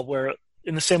Digital, where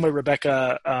in the same way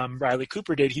Rebecca Riley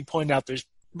Cooper did, he pointed out there's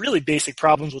really basic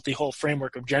problems with the whole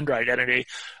framework of gender identity.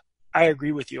 I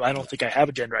agree with you. I don't think I have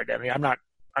a gender identity.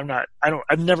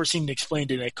 I've never seen it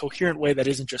explained in a coherent way that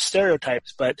isn't just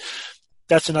stereotypes, but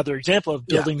that's another example of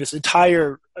building this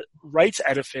entire rights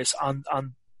edifice on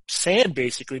sand,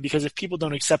 basically, because if people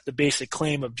don't accept the basic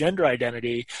claim of gender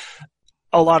identity,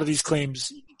 a lot of these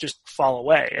claims just fall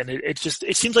away. And it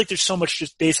seems like there's so much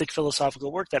just basic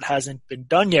philosophical work that hasn't been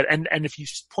done yet. And if you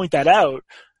point that out,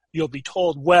 you'll be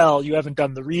told, well, you haven't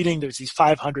done the reading. There's these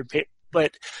 500 pages.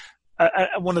 But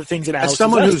one of the things that Alex, as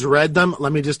someone who's read them,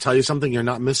 let me just tell you something. You're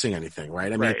not missing anything,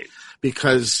 right? I mean,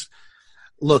 because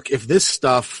look, if this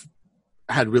stuff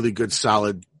had really good,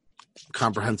 solid,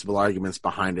 comprehensible arguments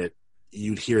behind it,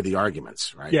 you'd hear the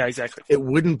arguments, right? Yeah, exactly. It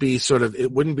wouldn't be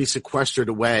sequestered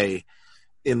away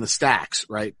in the stacks,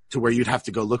 right? To where you'd have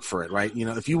to go look for it, right? You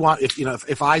know,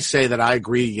 if I say that I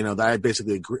agree, you know, that I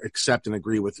basically accept and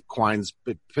agree with Quine's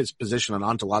position on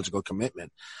ontological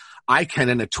commitment, I can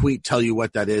in a tweet tell you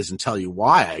what that is and tell you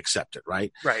why I accept it,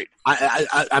 right? Right.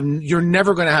 You're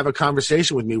never going to have a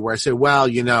conversation with me where I say, well,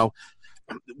 you know,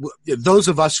 those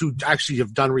of us who actually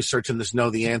have done research in this know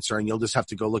the answer, and you'll just have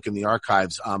to go look in the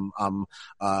archives. I'm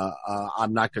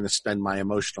not going to spend my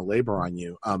emotional labor on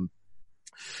you.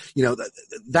 You know,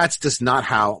 that's just not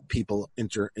how people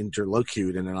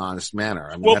interlocute in an honest manner.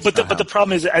 I mean, well, but the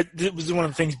problem is, it was one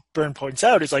of the things Byrne points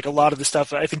out is like a lot of the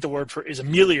stuff. I think the word for is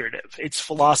ameliorative. It's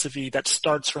philosophy that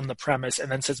starts from the premise and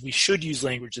then says we should use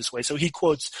language this way. So he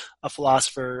quotes a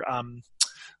philosopher,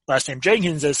 last name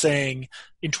Jenkins, as saying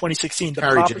in 2016, the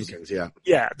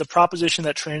proposition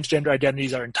that transgender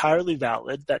identities are entirely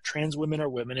valid, that trans women are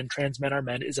women and trans men are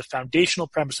men, is a foundational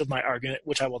premise of my argument,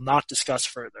 which I will not discuss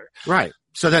further. Right.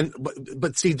 So then,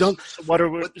 but see,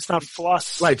 it's not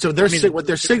philosophy. Right. So what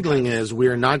they're signaling is we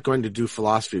are not going to do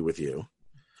philosophy with you.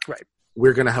 Right.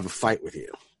 We're going to have a fight with you.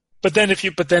 But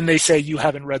then they say you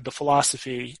haven't read the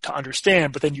philosophy to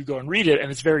understand, but then you go and read it and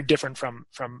it's very different from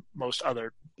most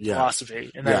other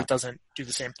philosophy, and that it doesn't do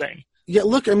the same thing. Yeah.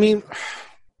 Look, I mean,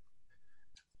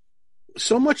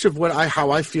 so much of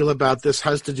how I feel about this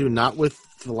has to do not with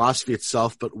philosophy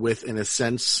itself, but with, in a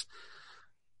sense,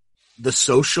 the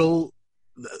social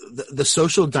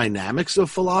dynamics of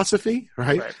philosophy,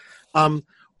 right?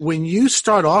 When you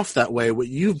start off that way, what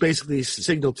you've basically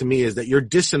signaled to me is that you're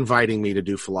disinviting me to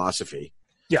do philosophy.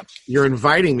 Yeah. You're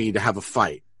inviting me to have a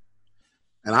fight.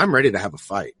 And I'm ready to have a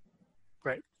fight.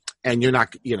 Right. And you're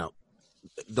not, you know,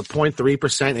 the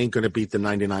 0.3% ain't going to beat the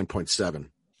 99.7.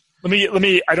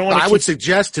 I would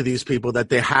suggest to these people that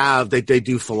they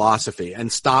do philosophy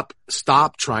and stop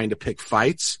trying to pick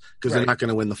fights because they're not going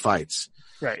to win the fights.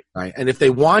 Right. Right. And if they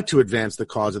want to advance the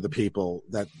cause of the people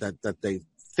that they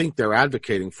think they're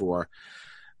advocating for,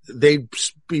 they'd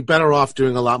be better off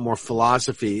doing a lot more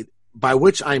philosophy by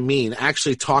which I mean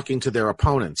actually talking to their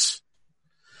opponents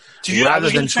rather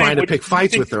than trying to pick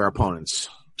fights with their opponents.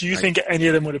 Do you think any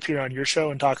of them would appear on your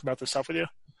show and talk about this stuff with you?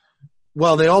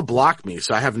 Well, they all block me,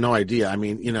 so I have no idea. I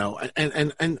mean,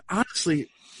 and honestly,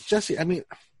 Jesse, I mean,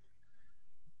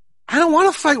 I don't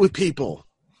want to fight with people.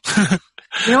 I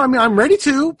mean, I'm ready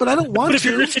to, but I don't want to. But if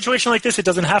you're in a situation like this, it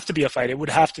doesn't have to be a fight. It would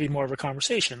have to be more of a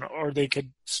conversation, or they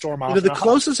could storm off. The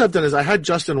closest I've done is I had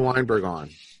Justin Weinberg on.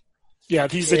 Yeah,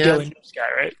 he's the Daily News guy,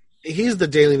 right? He's the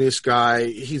Daily News guy.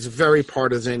 He's very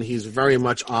partisan. He's very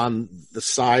much on the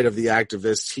side of the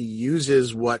activists. He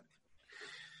uses what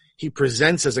he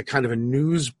presents as a kind of a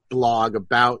news blog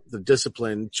about the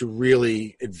discipline to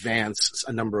really advance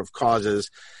a number of causes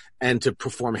and to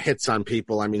perform hits on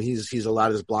people. I mean, he's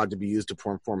allowed his blog to be used to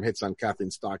perform hits on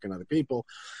Kathleen Stock and other people.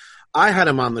 I had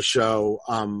him on the show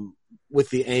with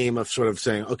the aim of sort of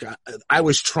saying, okay, I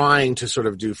was trying to sort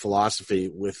of do philosophy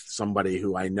with somebody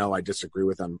who I know I disagree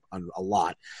with on a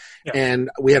lot. Yeah.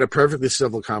 And we had a perfectly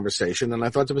civil conversation. And I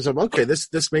thought to myself, okay, this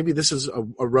is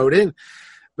a road in.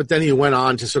 But then he went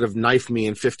on to sort of knife me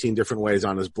in 15 different ways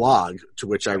on his blog, to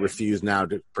which I refuse now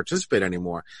to participate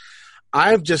anymore.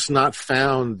 I've just not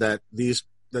found that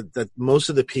that most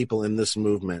of the people in this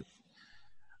movement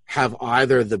have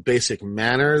either the basic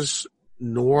manners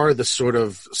nor the sort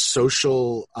of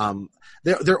social,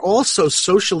 they're also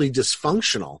socially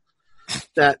dysfunctional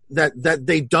that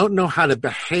they don't know how to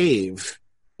behave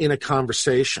in a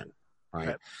conversation.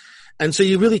 Right. And so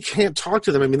you really can't talk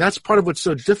to them. I mean, that's part of what's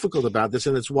so difficult about this.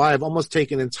 And it's why I've almost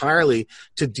taken entirely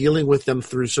to dealing with them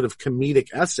through sort of comedic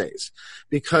essays,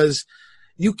 because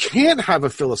you can't have a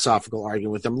philosophical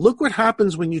argument with them. Look what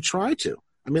happens when you try to.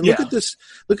 I mean, look at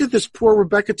this poor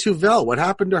Rebecca Tuvell. What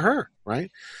happened to her, right?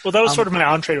 Well, that was sort of my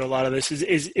entree to a lot of this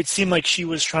is it seemed like she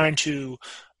was trying to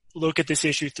look at this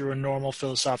issue through a normal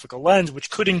philosophical lens,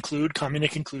 which could include coming to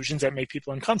conclusions that make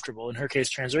people uncomfortable. In her case,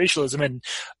 transracialism. And,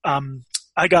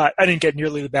 I didn't get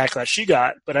nearly the backlash she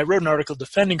got, but I wrote an article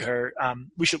defending her.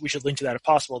 We should link to that if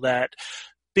possible, that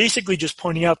basically just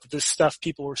pointing out that this stuff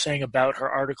people were saying about her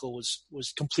article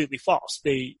was completely false.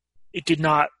 It did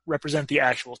not represent the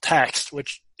actual text,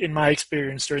 which in my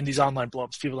experience during these online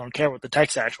blogs, people don't care what the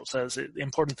text actually says. The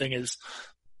important thing is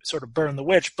sort of burn the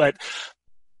witch. But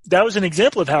that was an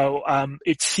example of how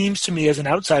it seems to me as an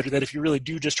outsider that if you really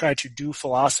do just try to do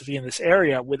philosophy in this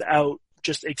area without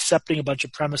just accepting a bunch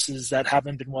of premises that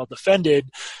haven't been well defended,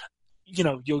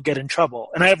 you'll get in trouble.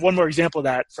 And I have one more example of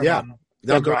that from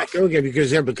go again,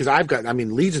 because I've got,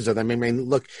 legions of them. I mean,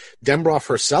 look, Dembroff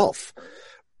herself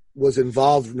was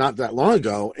involved not that long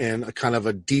ago in a kind of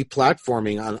a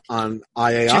deplatforming on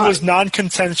IAI.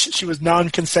 She was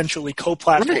non-consensually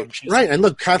co-platformed. Right. And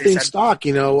look, Kathleen Stock,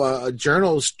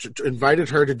 journals invited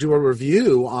her to do a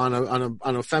review on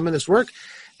a feminist work.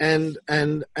 And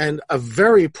a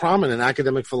very prominent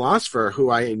academic philosopher who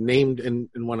I named in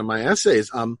one of my essays,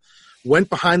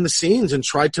 went behind the scenes and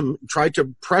tried to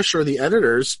pressure the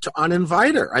editors to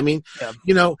uninvite her. I mean,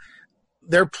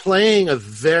 they're playing a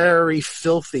very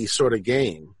filthy sort of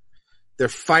game. They're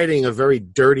fighting a very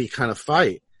dirty kind of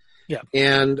fight. Yeah.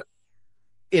 And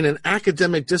in an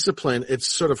academic discipline, it's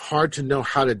sort of hard to know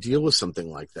how to deal with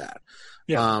something like that.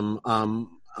 Yeah.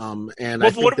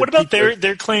 What about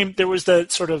their claim? There was the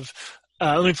sort of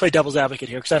let me play devil's advocate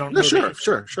here because I don't know.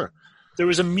 Sure. There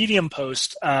was a Medium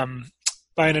post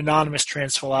by an anonymous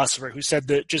trans philosopher who said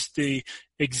that just the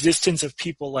existence of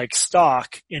people like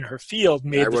Stock in her field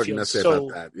made the field so.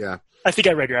 About that. Yeah, I think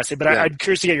I read your essay, but I'm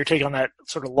curious to get your take on that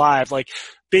sort of live. Like,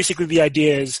 basically, the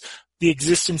idea is the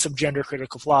existence of gender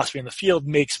critical philosophy in the field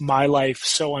makes my life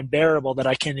so unbearable that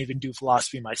I can't even do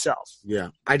philosophy myself. Yeah.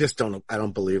 I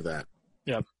don't believe that.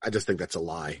 Yeah. I just think that's a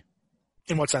lie.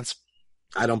 In what sense?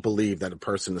 I don't believe that a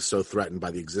person is so threatened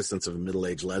by the existence of a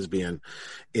middle-aged lesbian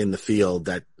in the field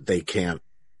that they can't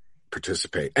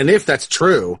participate. And if that's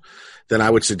true, then I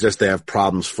would suggest they have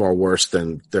problems far worse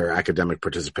than their academic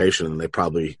participation, and they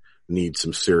probably need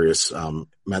some serious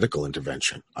medical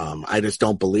intervention. I just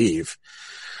don't believe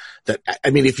that. I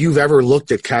mean, if you've ever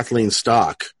looked at Kathleen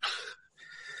Stock,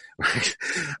 right,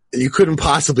 you couldn't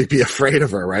possibly be afraid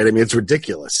of her, right? I mean, it's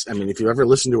ridiculous. I mean, if you ever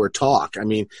listen to her talk, I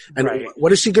mean, and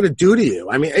what is she going to do to you?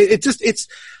 I mean, it's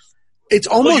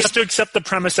almost. Well, you have to accept the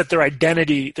premise that their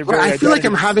identity. I feel like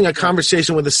I'm having a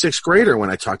conversation with a sixth grader when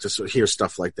I hear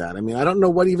stuff like that. I mean, I don't know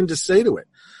what even to say to it.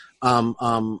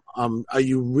 Are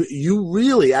you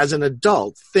really, as an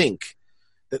adult, think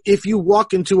that if you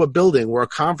walk into a building where a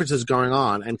conference is going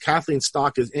on and Kathleen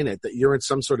Stock is in it, that you're in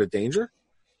some sort of danger?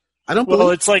 I don't believe. Well,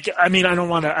 it's like, I mean, I don't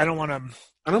want to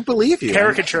I don't believe you.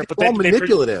 caricature, but it's all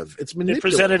manipulative. It's manipulative. They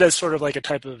present it as sort of like a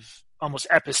type of almost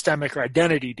epistemic or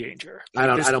identity danger. I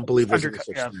don't believe there's any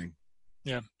such thing.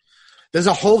 Yeah. There's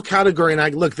a whole category,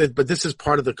 and but this is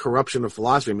part of the corruption of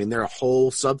philosophy. I mean, there are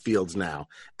whole subfields now,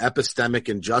 epistemic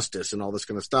injustice and all this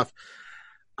kind of stuff.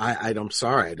 I'm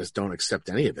sorry, I just don't accept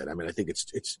any of it. I mean, I think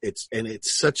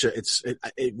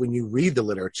when you read the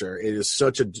literature, it's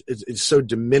so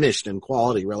diminished in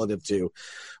quality relative to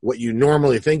what you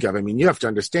normally think of. I mean, you have to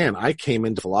understand, I came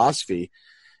into philosophy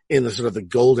in the sort of the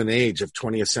golden age of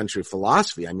 20th century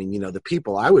philosophy. I mean, the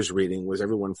people I was reading was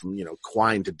everyone from,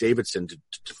 Quine to Davidson to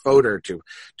Fodor to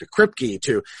Kripke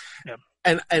to,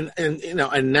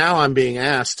 and now I'm being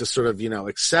asked to sort of,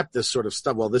 accept this sort of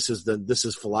stuff. Well, this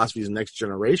is philosophy's next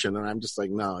generation. And I'm just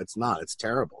like, no, it's not. It's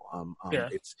terrible.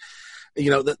 It's,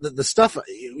 the stuff,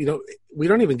 we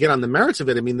don't even get on the merits of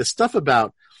it. I mean, the stuff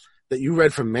about that you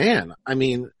read from Mann, I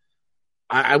mean,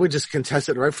 I would just contest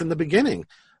it right from the beginning.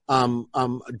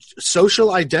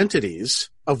 Social identities,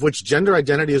 of which gender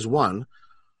identity is one,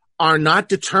 are not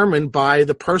determined by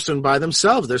the person by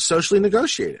themselves. They're socially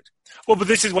negotiated. Well, but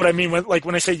this is what I mean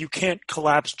when I say you can't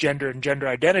collapse gender and gender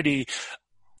identity.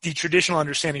 The traditional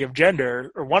understanding of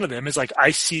gender, or one of them, is like,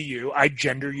 I see you, I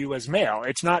gender you as male.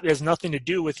 It has nothing to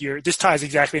do with this ties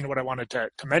exactly into what I wanted to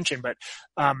mention, but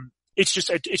it's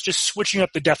just switching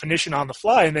up the definition on the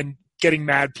fly and then getting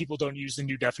mad people don't use the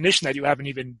new definition that you haven't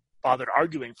even bothered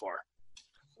arguing for.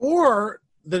 Or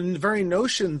the very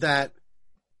notion that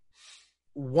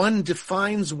one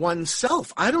defines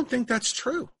oneself. I don't think that's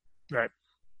true. Right.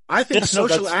 I think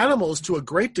social animals, to a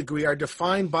great degree, are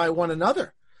defined by one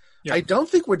another. Yeah. I don't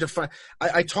think we're defined.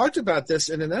 I talked about this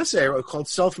in an essay called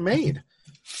Self-Made,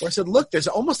 where I said, look, there's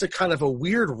almost a kind of a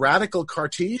weird radical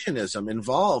Cartesianism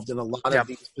involved in a lot of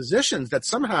these positions, that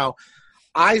somehow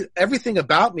everything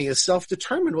about me is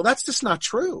self-determined. Well, that's just not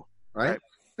true, right?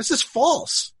 This is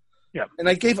false. Yeah. And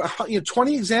I gave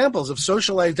 20 examples of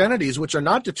social identities which are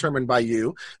not determined by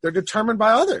you. They're determined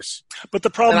by others. But the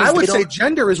problem is, I would say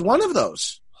gender is one of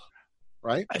those.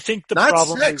 Right? I think the not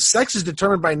problem sex. is sex is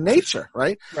determined by nature,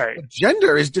 right? Right. But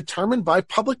gender is determined by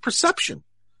public perception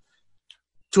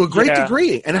to a great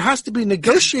degree, and it has to be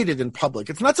negotiated in public.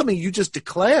 It's not something you just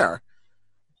declare,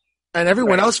 and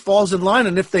everyone else falls in line.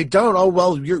 And if they don't, oh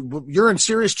well, you're in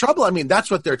serious trouble. I mean,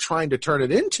 that's what they're trying to turn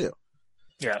it into.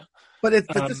 Yeah. But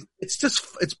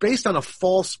it's based on a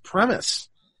false premise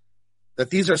that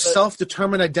these are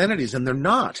self-determined identities, and they're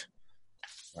not.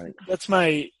 Right. That's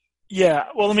my. Yeah,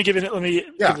 well, let me give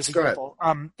this example.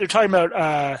 They're talking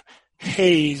about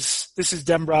Hayes. This is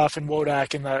Dembroff and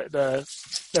Wodak in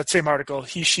that same article.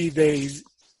 He, she, they,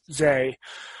 they.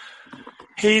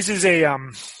 Hayes is a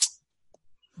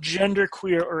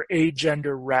genderqueer or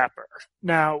agender rapper.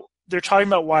 Now, they're talking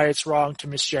about why it's wrong to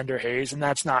misgender Hayes, and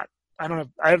that's not.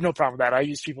 I have no problem with that. I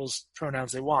use people's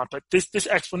pronouns they want, but this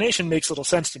explanation makes little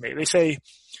sense to me. They say,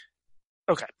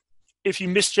 okay, if you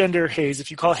misgender Hayes, if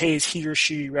you call Hayes he or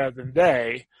she rather than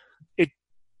they,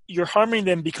 you're harming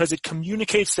them because it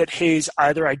communicates that Hayes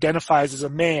either identifies as a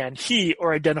man, he,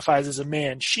 or identifies as a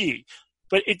man, she.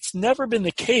 But it's never been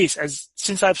the case,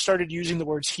 since I've started using the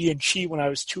words he and she when I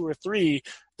was 2 or 3,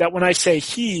 that when I say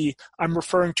he, I'm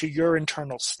referring to your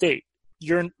internal state.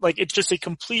 It's just a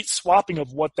complete swapping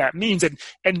of what that means.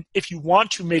 And if you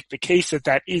want to make the case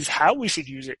that is how we should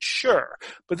use it, sure.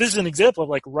 But this is an example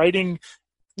of writing,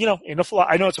 I know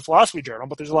it's a philosophy journal,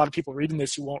 but there's a lot of people reading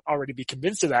this who won't already be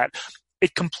convinced of that.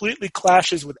 It completely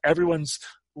clashes with everyone's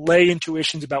lay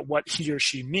intuitions about what he or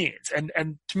she means. And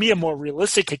to me, a more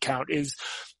realistic account is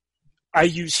I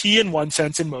use he in one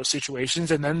sense in most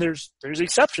situations, and then there's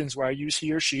exceptions where I use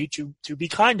he or she to be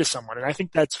kind to someone. And I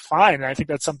think that's fine. And I think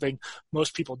that's something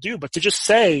most people do. But to just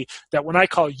say that when I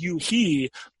call you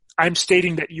he, I'm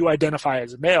stating that you identify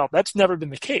as a male, that's never been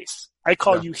the case. I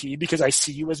call you he because I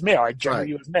see you as male. I gender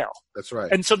you as male. That's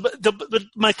right. And so, but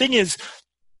my thing is,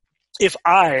 if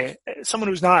someone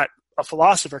who's not a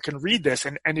philosopher can read this,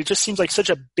 and it just seems like such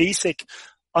a basic,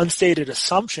 unstated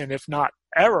assumption, if not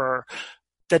error,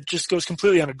 that just goes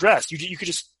completely unaddressed. You could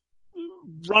just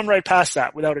run right past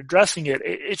that without addressing it.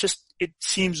 It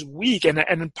seems weak.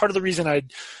 And part of the reason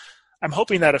I'm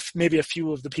hoping that maybe a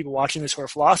few of the people watching this who are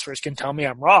philosophers can tell me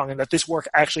I'm wrong and that this work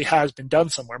actually has been done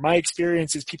somewhere. My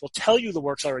experience is people tell you the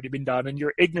work's already been done and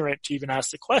you're ignorant to even ask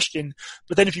the question.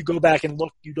 But then if you go back and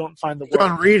look, you don't find the work. You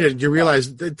don't read it, you realize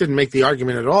it didn't make the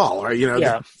argument at all. Or,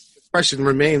 the question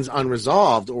remains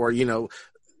unresolved, or,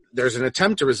 there's an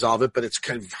attempt to resolve it, but it's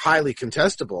kind of highly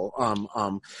contestable.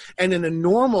 And in a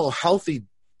normal, healthy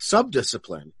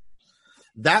subdiscipline,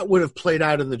 that would have played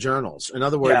out in the journals. In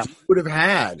other words, you would have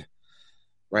had.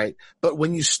 Right. But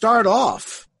when you start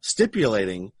off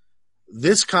stipulating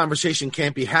this conversation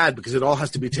can't be had because it all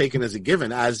has to be taken as a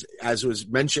given, as was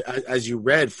mentioned, as you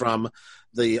read from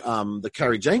the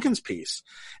Kerry Jenkins piece,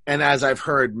 and as I've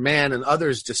heard Mann and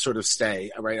others just sort of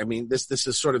say, right? I mean, this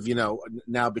is sort of,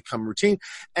 now become routine,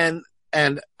 and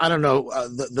I don't know,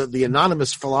 the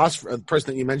anonymous philosopher, the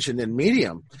person that you mentioned in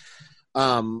Medium,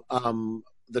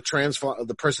 the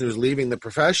person who's leaving the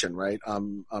profession, right?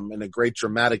 In a great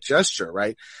dramatic gesture,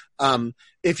 right?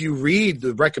 If you read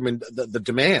the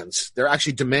demands, they're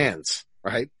actually demands,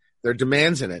 right? There are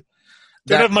demands in it.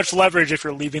 Don't have much leverage if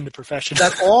you're leaving the profession.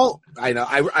 I know.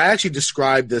 I actually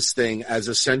describe this thing as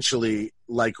essentially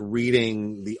like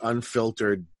reading the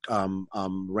unfiltered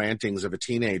rantings of a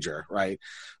teenager, right?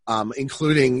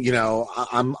 Including,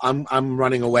 I'm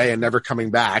running away and never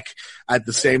coming back at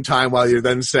the same time while you're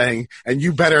then saying, and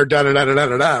you better da da da da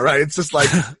da da, right? It's just like,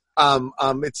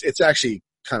 it's actually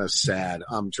kind of sad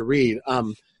to read.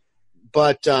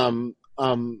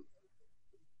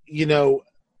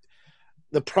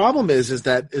 The problem is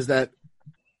that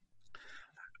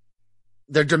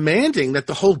they're demanding that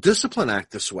the whole discipline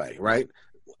act this way, right?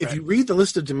 If you read the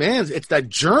list of demands, it's that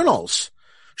journals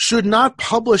should not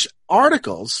publish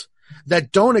articles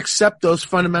that don't accept those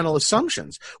fundamental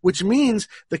assumptions, which means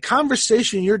the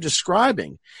conversation you're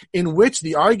describing, in which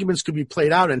the arguments could be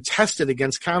played out and tested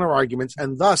against counter arguments,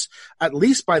 and thus, at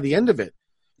least by the end of it,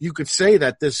 you could say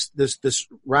that this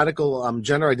radical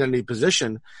gender identity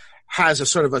position has a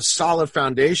sort of a solid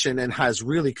foundation and has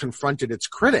really confronted its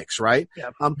critics, right?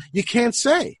 Yep. You can't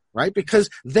say, right? Because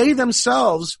they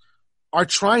themselves are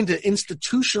trying to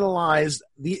institutionalize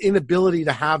the inability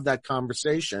to have that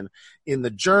conversation in the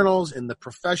journals, in the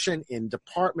profession, in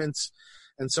departments,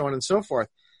 and so on and so forth.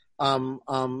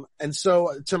 And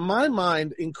so, to my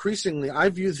mind, increasingly, I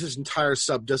view this entire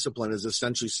subdiscipline as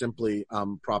essentially simply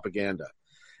propaganda.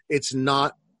 It's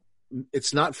not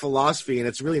philosophy, and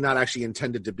it's really not actually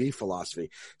intended to be philosophy.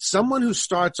 Someone who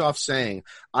starts off saying,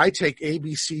 I take A,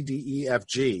 B, C, D, E, F,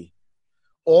 G,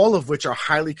 all of which are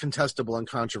highly contestable and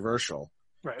controversial,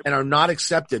 right, and are not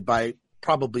accepted by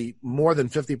probably more than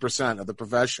 50% of the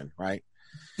profession, right?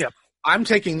 Yep. I'm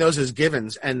taking those as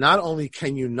givens, and not only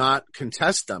can you not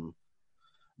contest them,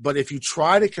 but if you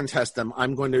try to contest them,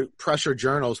 I'm going to pressure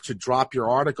journals to drop your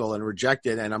article and reject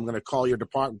it, and I'm going to call your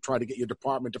department, try to get your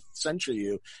department to censure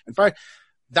you. In fact,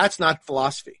 that's not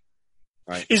philosophy,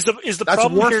 right? Is the that's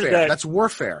problem warfare. here That's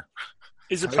warfare.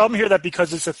 Is the problem here that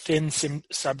because it's a thin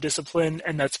subdiscipline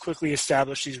and that's quickly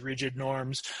established these rigid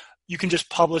norms, you can just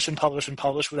publish and publish and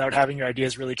publish without having your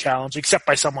ideas really challenged, except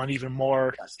by someone even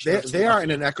more? They are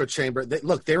in an echo chamber.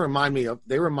 They remind me of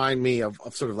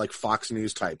sort of like Fox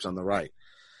News types on the right.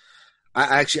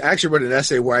 I actually wrote an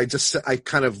essay where I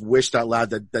kind of wished out loud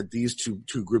that these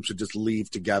two groups would just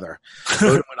leave together,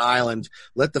 go to an island,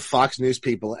 let the Fox News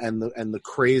people and the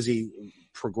crazy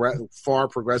far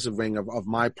progressive wing of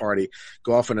my party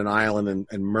go off on an island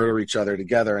and murder each other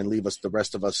together and leave the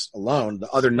rest of us alone, the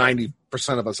other 90%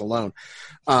 of us alone.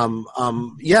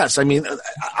 Yes, I mean,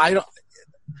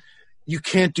 you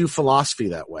can't do philosophy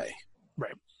that way.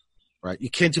 Right. You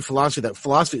can't do philosophy. That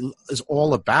philosophy is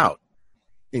all about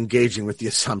engaging with the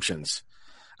assumptions,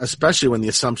 especially when the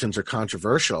assumptions are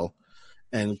controversial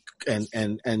and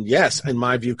yes, in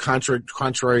my view,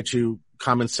 contrary to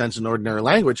common sense and ordinary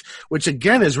language, which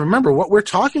again is, remember what we're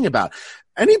talking about.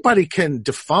 Anybody can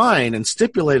define and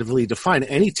stipulatively define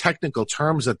any technical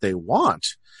terms that they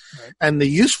want. Right. And the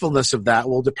usefulness of that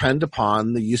will depend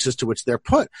upon the uses to which they're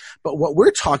put. But what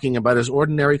we're talking about is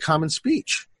ordinary common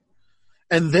speech.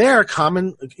 And their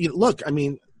common, look, I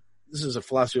mean, this is a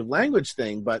philosophy of language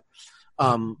thing, but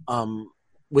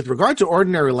with regard to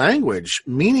ordinary language,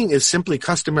 meaning is simply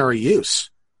customary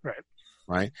use.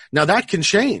 Right? Now that can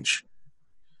change.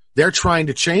 They're trying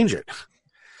to change it.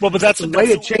 Well, but that's the way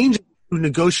it changes through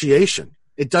negotiation.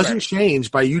 It doesn't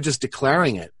change by you just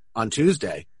declaring it on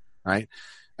Tuesday, right?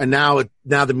 And now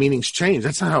the meaning's changed.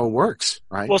 That's not how it works,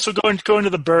 right? Well, so going to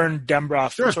the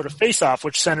Byrne-Dembroff sort of face-off,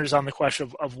 which centers on the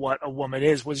question of what a woman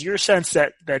is, was your sense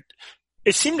that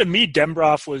it seemed to me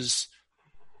Dembroff was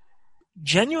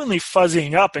genuinely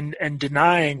fuzzying up and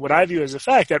denying what I view as a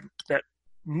fact that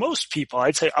most people,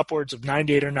 I'd say upwards of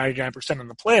 98 or 99% on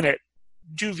the planet,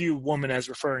 do view woman as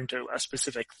referring to a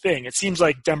specific thing. It seems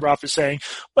like Dembroff is saying,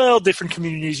 well, different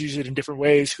communities use it in different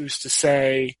ways. Who's to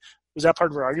say? Was that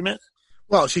part of her argument?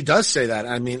 Well, she does say that.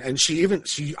 I mean, and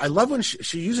I love when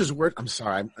she uses word. I'm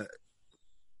sorry.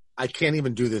 I can't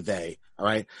even do the they, all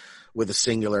right, with a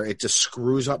singular. It just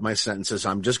screws up my sentences.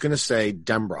 I'm just going to say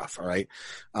Dembroff, all right?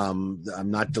 I'm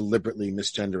not deliberately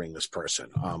misgendering this person.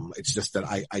 It's just that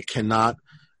I cannot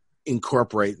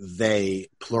incorporate they,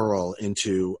 plural,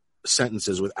 into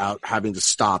sentences without having to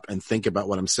stop and think about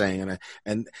what I'm saying.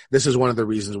 And this is one of the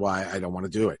reasons why I don't want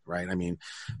to do it, right? I mean,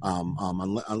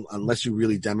 unless you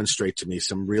really demonstrate to me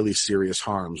some really serious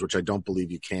harms, which I don't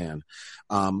believe you can,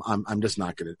 I'm just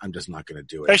not gonna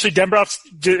do it. Actually,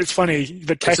 it's funny,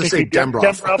 but technically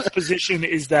Dembroff's position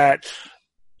is that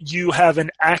you have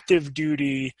an active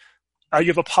duty, you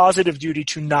have a positive duty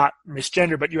to not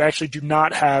misgender, but you actually do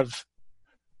not have,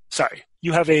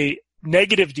 you have a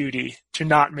negative duty to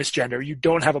not misgender. You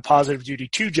don't have a positive duty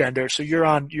to gender, so you're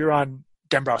on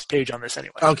Dembroff's page on this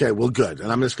anyway. Okay, well, good.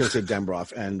 And I'm just going to say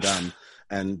Dembroff, and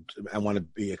I want to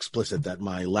be explicit that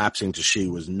my lapsing to she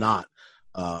was not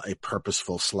a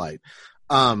purposeful slight.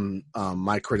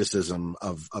 My criticism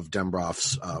of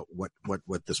Dembroff's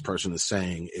what this person is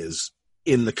saying is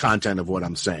in the content of what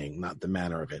I'm saying, not the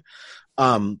manner of it.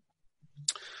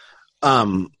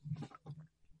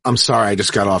 I'm sorry, I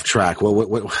just got off track. What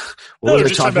was I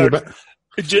talking about?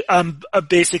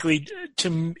 Basically,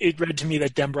 it read to me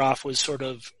that Dembroff was sort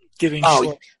of giving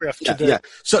short shrift to the. Yeah.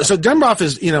 So Dembroff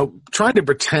is, trying to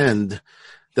pretend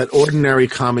that ordinary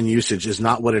common usage is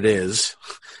not what it is,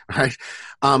 right?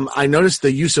 I noticed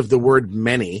the use of the word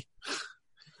many.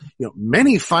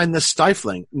 Many find this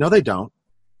stifling. No, they don't.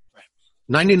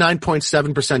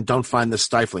 99.7% don't find this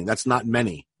stifling. That's not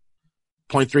many.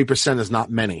 0.3% is not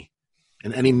many.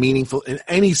 In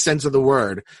any sense of the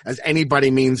word, as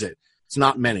anybody means it. It's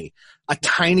not many. A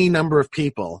tiny number of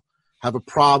people have a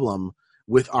problem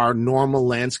with our normal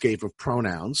landscape of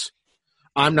pronouns.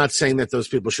 I'm not saying that those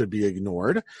people should be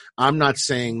ignored. I'm not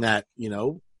saying that,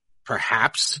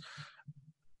 perhaps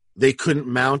they couldn't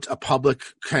mount a public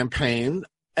campaign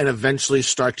and eventually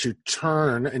start to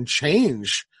turn and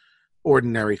change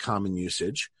ordinary common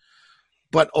usage.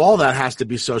 But all that has to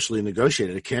be socially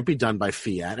negotiated. It can't be done by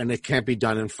fiat, and it can't be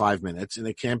done in 5 minutes, and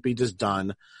it can't be just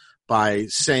done by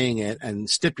saying it and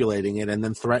stipulating it and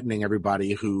then threatening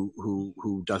everybody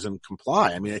who doesn't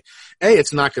comply. I mean, A,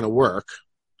 it's not going to work,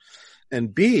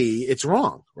 and B, it's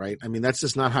wrong, right? I mean, that's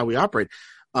just not how we operate.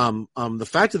 The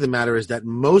fact of the matter is that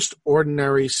most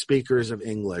ordinary speakers of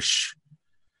English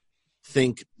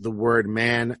think the word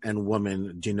man and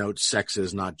woman denote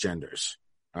sexes, not genders.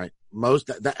 Right.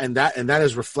 And that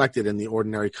is reflected in the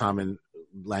ordinary common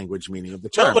language meaning of the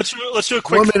term. Well, let's do a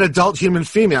quick woman, adult, human,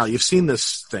 female. You've seen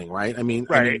this thing, right? I mean,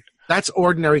 that's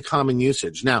ordinary common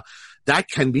usage. Now, that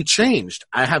can be changed.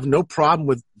 I have no problem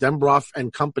with Dembroff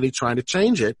and company trying to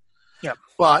change it. Yeah.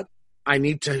 But I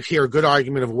need to hear a good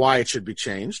argument of why it should be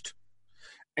changed.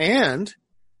 And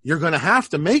you're going to have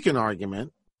to make an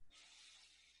argument.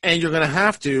 And you're going to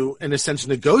have to, in a sense,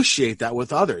 negotiate that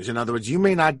with others. In other words, you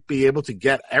may not be able to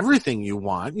get everything you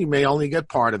want. You may only get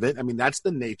part of it. I mean, that's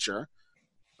the nature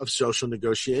of social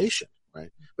negotiation,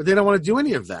 right? But they don't want to do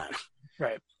any of that.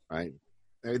 Right. Right.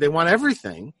 They want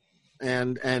everything,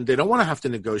 and they don't want to have to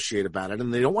negotiate about it,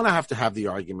 and they don't want to have the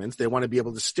arguments. They want to be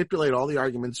able to stipulate all the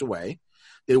arguments away.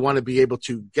 They want to be able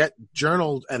to get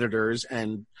journal editors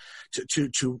and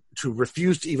to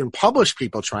refuse to even publish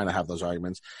people trying to have those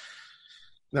arguments.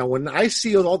 Now, when I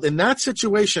see all in that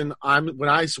situation, what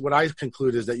I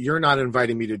conclude is that you're not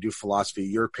inviting me to do philosophy.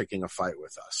 You're picking a fight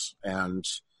with us, and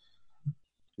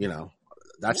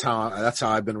that's how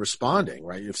I've been responding.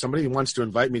 Right? If somebody wants to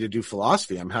invite me to do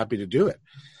philosophy, I'm happy to do it.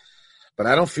 But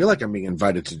I don't feel like I'm being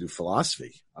invited to do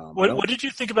philosophy. What did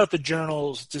you think about the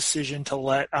journal's decision to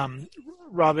let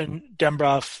Robin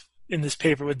Dembroff in this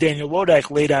paper with Daniel Wodak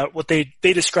laid out what they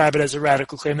describe it as a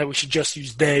radical claim that we should just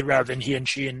use they rather than he and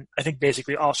she, and I think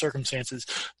basically all circumstances.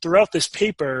 Throughout this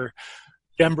paper,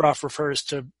 Dembroff refers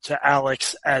to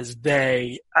Alex as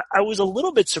they. I was a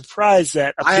little bit surprised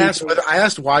that I asked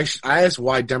why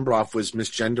Dembroff was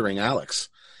misgendering Alex.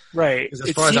 Right.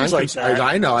 As far as I'm concerned,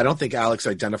 I know. I don't think Alex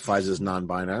identifies as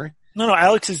non-binary. No,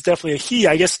 Alex is definitely a he.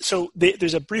 I guess so.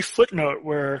 There's a brief footnote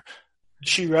where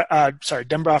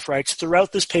Dembroff writes,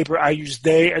 throughout this paper, I use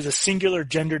they as a singular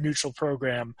gender-neutral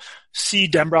program. See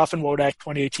Dembroff and Wodak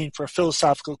 2018 for a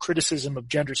philosophical criticism of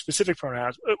gender-specific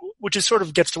pronouns, which is sort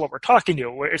of gets to what we're talking to,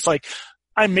 where it's like,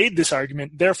 I made this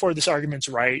argument, therefore this argument's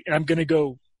right, and I'm going to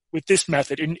go with this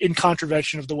method in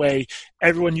contravention of the way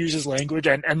everyone uses language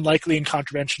and likely in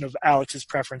contravention of Alex's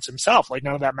preference himself. Like,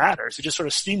 none of that matters. It just sort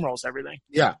of steamrolls everything.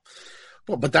 Yeah.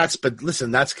 Well, but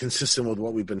listen, that's consistent with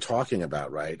what we've been talking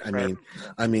about, right?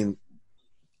 I mean,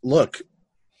 look,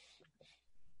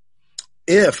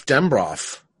 if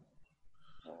Dembroff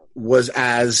was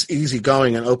as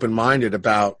easygoing and open-minded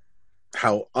about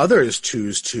how others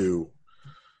choose to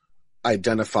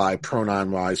identify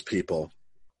pronoun-wise people,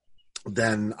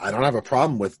 then I don't have a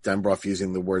problem with Dembroff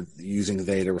using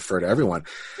they to refer to everyone.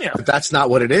 Yeah. But that's not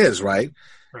what it is, right?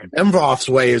 Right. Bemroth's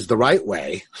way is the right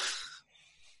way,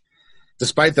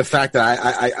 despite the fact that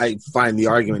I find the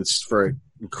arguments for it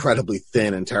incredibly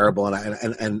thin and terrible,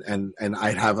 and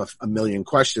I have a million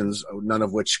questions, none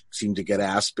of which seem to get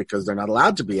asked because they're not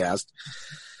allowed to be asked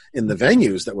in the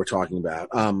venues that we're talking about.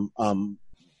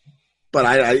 But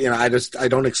I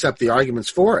don't accept the arguments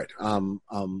for it,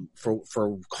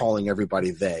 for calling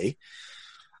everybody they.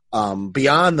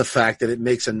 Beyond the fact that it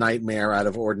makes a nightmare out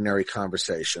of ordinary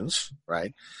conversations,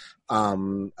 right?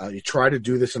 You try to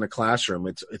do this in a classroom,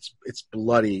 it's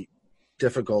bloody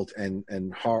difficult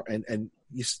and hard, and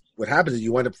what happens is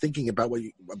you wind up thinking about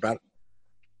about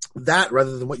that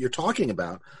rather than what you're talking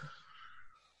about.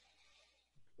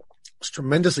 It's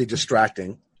tremendously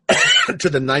distracting to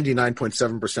the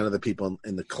 99.7% of the people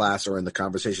in the class or in the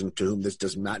conversation to whom this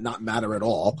does not matter at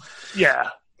all. Yeah.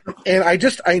 And I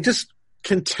just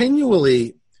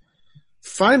continually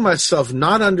find myself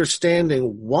not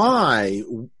understanding why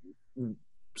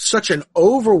such an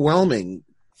overwhelming,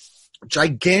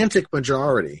 gigantic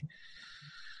majority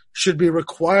should be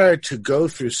required to go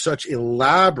through such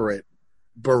elaborate,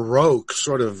 Baroque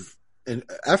sort of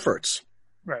efforts.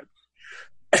 Right.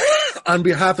 On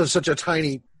behalf of such a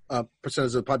tiny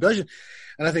percentage of the population.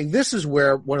 And I think this is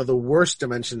where one of the worst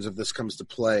dimensions of this comes to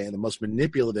play and the most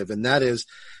manipulative, and that is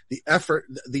the effort,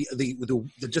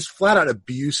 the just flat out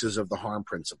abuses of the harm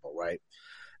principle, right?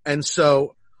 And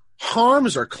so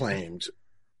harms are claimed,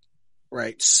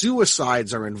 right?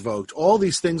 Suicides are invoked. All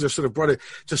these things are sort of brought in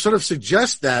to sort of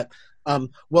suggest that,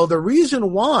 well, the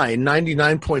reason why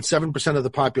 99.7% of the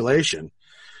population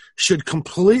should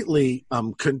completely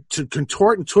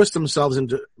contort and twist themselves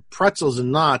into pretzels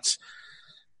and knots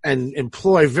and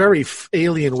employ very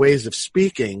alien ways of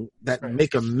speaking that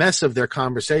make a mess of their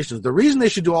conversations. The reason they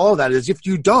should do all of that is if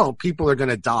you don't, people are going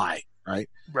to die, right?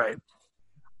 Right.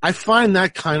 I find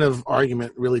that kind of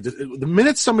argument really – the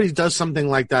minute somebody does something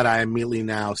like that, I immediately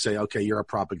now say, okay, you're a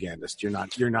propagandist. You're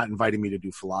not inviting me to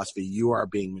do philosophy. You are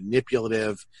being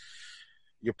manipulative.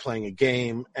 You're playing a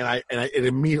game, and it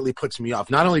immediately puts me off.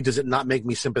 Not only does it not make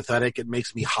me sympathetic, it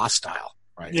makes me hostile,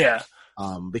 right? Yeah.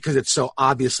 Because it's so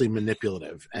obviously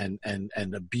manipulative and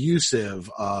abusive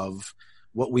of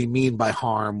what we mean by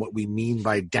harm, what we mean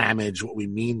by damage, what we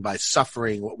mean by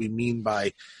suffering, what we mean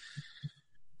by,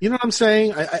 you know what I'm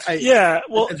saying? Yeah.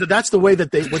 Well, so that's the way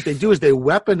that what they do is they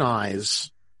weaponize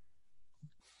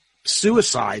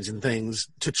suicides and things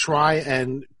to try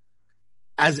and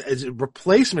as a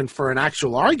replacement for an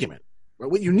actual argument. Right?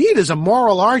 What you need is a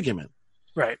moral argument.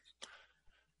 Right.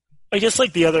 I guess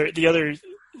like the other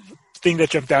thing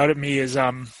that jumped out at me is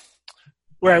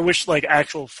where I wish like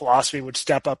actual philosophy would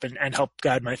step up and help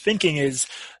guide my thinking is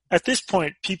at this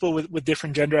point people with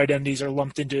different gender identities are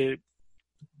lumped into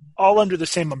all under the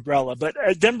same umbrella. But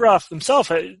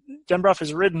Dembroff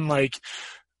has written like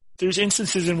there's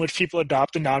instances in which people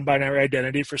adopt a non-binary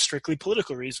identity for strictly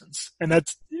political reasons. And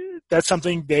that's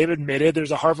something they've admitted.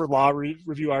 There's a Harvard Law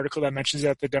Review article that mentions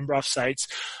that the Dembroff cites.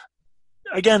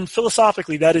 Again,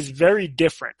 philosophically, that is very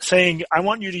different. Saying, I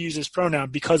want you to use this pronoun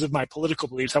because of my political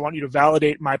beliefs. I want you to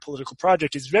validate my political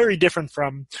project is very different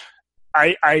from,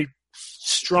 I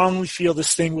strongly feel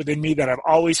this thing within me that I've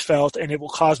always felt, and it will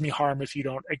cause me harm if you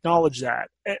don't acknowledge that.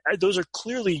 Those are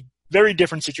clearly very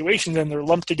different situations, and they're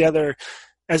lumped together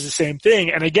as the same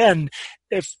thing. And again,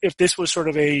 if this was sort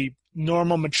of a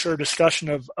normal, mature discussion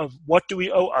of what do we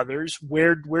owe others,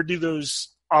 where do those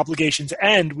obligations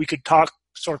end, we could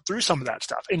sort through some of that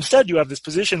stuff. Instead, you have this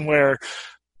position where,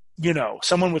 you know,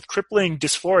 someone with crippling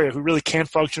dysphoria who really can't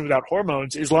function without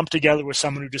hormones is lumped together with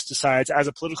someone who just decides as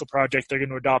a political project they're going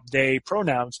to adopt they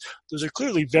pronouns. Those are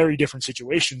clearly very different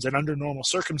situations, and under normal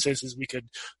circumstances we could,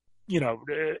 you know,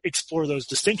 explore those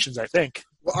distinctions, I think.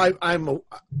 Well,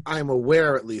 I'm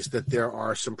aware at least that there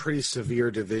are some pretty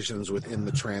severe divisions within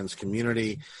the trans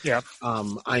community. Yeah.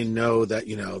 I know that,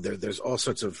 you know, there's all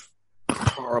sorts of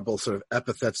horrible sort of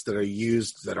epithets that are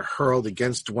used, that are hurled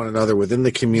against one another within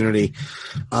the community.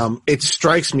 It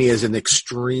strikes me as an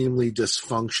extremely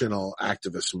dysfunctional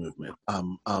activist movement.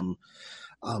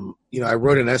 You know, I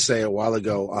wrote an essay a while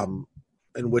ago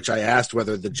in which I asked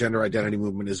whether the gender identity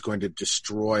movement is going to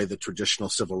destroy the traditional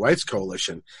civil rights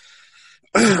coalition.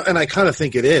 And I kind of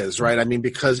think it is, right? I mean,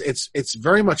 because it's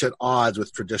very much at odds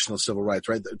with traditional civil rights,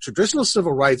 right? The traditional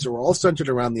civil rights are all centered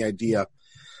around the idea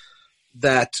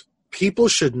that people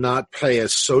should not pay a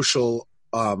social,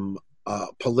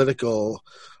 political,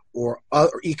 or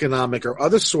economic or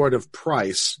other sort of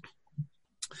price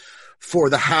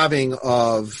for the having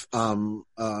of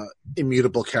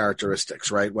immutable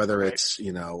characteristics, right? Whether it's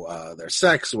their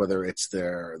sex, whether it's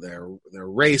their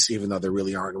race, even though there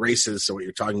really aren't races. So what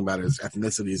you're talking about is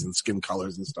ethnicities and skin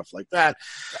colors and stuff like that,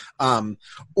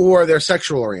 or their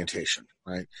sexual orientation,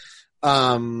 right?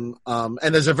 And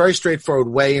there's a very straightforward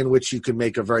way in which you can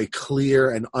make a very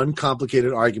clear and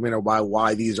uncomplicated argument of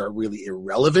why these are really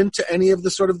irrelevant to any of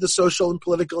the sort of the social and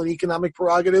political and economic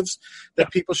prerogatives that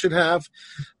people should have.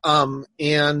 And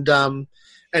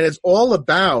it's all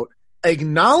about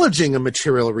acknowledging a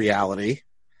material reality,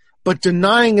 but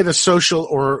denying it a social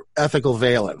or ethical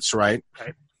valence, right?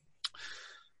 Right.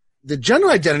 The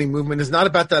gender identity movement is not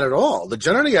about that at all. The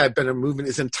gender identity movement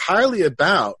is entirely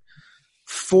about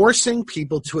forcing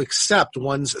people to accept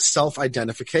one's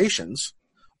self-identifications,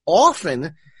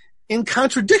 often in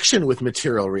contradiction with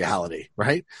material reality,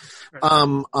 right?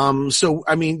 So,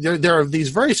 I mean, there are these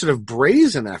very sort of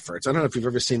brazen efforts. I don't know if you've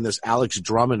ever seen this Alex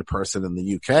Drummond person in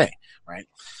the UK, right?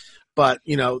 But,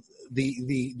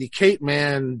 the Kate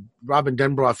Mann, Robin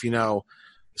Denbrough,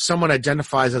 someone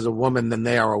identifies as a woman, then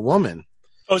they are a woman.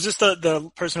 Oh, is this the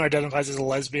person who identifies as a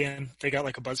lesbian? They got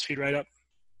like a BuzzFeed write-up?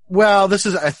 Well, this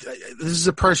is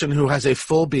a person who has a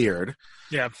full beard,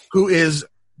 who is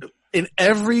in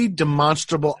every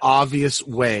demonstrable, obvious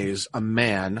ways a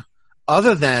man,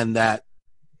 other than that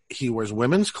he wears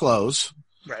women's clothes,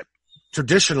 right?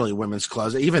 Traditionally women's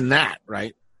clothes, even that,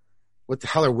 right? What the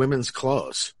hell are women's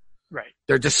clothes? Right.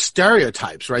 They're just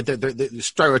stereotypes, right? They're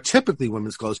stereotypically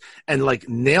women's clothes and like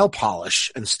nail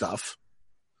polish and stuff.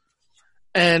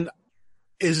 And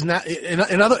is not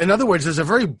in other words, there's a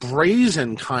very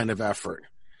brazen kind of effort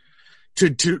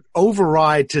to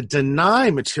override, to deny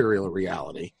material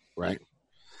reality, right?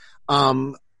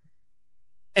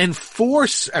 And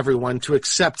force everyone to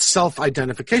accept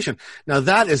self-identification. Now,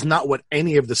 that is not what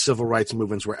any of the civil rights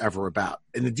movements were ever about.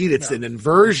 And indeed, it's an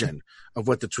inversion of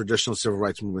what the traditional civil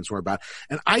rights movements were about.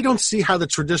 And I don't see how the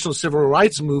traditional civil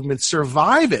rights movements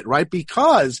survive it, right?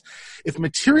 Because if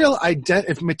material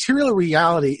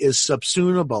reality is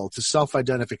subsumeable to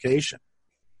self-identification,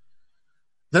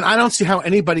 then I don't see how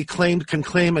anybody can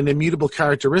claim an immutable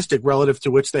characteristic relative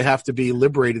to which they have to be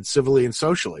liberated civilly and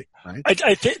socially, right?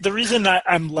 I think the reason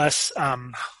I'm less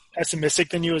pessimistic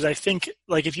than you is I think,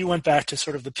 like, if you went back to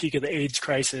sort of the peak of the AIDS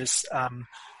crisis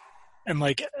and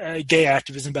like gay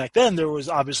activism back then, there was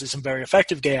obviously some very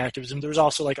effective gay activism. There was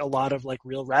also like a lot of like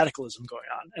real radicalism going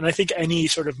on. And I think any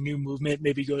sort of new movement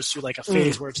maybe goes through like a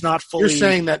phase where it's not fully.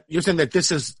 You're saying that this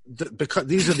is because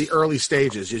these are the early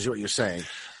stages, is what you're saying.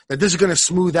 That this is going to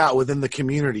smooth out within the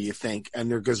community, you think, and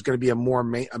there's going to be a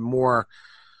more.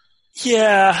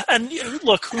 Yeah, and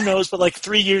look, who knows? But like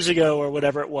 3 years ago or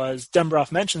whatever it was,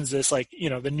 Denbrough mentions this. Like,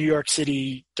 the New York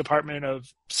City Department of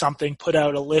something put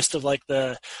out a list of like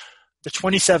the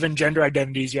 27 gender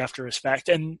identities you have to respect,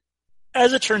 and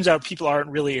as it turns out, people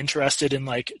aren't really interested in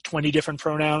like 20 different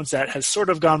pronouns. That has sort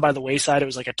of gone by the wayside. It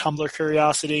was like a Tumblr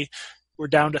curiosity. We're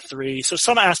down to 3. So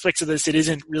some aspects of this, it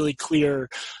isn't really clear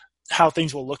how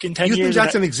things will look in 10 years. You think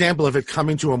that's an example of it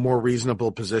coming to a more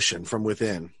reasonable position from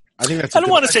within? I think that's.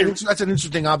 That's an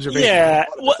interesting observation. Yeah,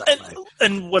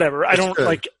 and whatever. I don't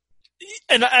like,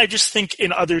 and I just think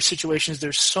in other situations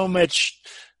there's so much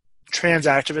trans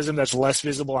activism that's less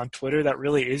visible on Twitter that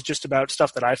really is just about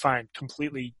stuff that I find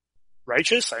completely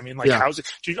righteous. I mean, like housing.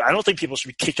 I don't think people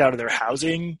should be kicked out of their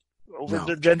housing over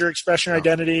their gender expression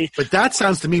identity. But that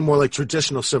sounds to me more like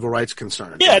traditional civil rights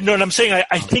concerns. Yeah, no, and I'm saying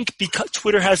I think because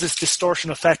Twitter has this distortion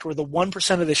effect where the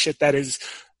 1% of the shit that is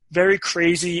very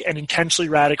crazy and intentionally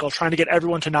radical, trying to get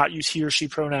everyone to not use he or she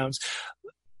pronouns,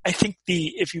 I think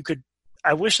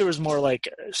I wish there was more like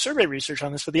survey research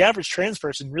on this, but the average trans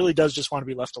person really does just want to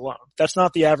be left alone. That's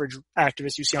not the average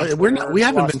activist you see on Twitter. We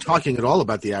haven't been talking at all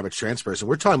about the average trans person.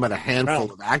 We're talking about a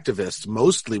handful of activists,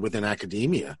 mostly within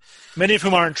academia. Many of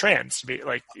whom aren't trans.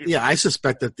 Yeah, I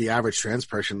suspect that the average trans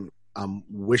person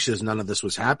wishes none of this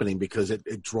was happening because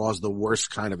it draws the worst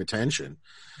kind of attention.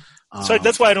 So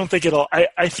that's why I don't think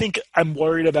I think I'm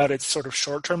worried about its sort of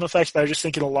short-term effects, but I just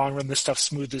think in the long run this stuff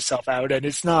smooths itself out, and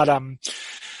it's not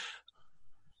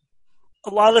a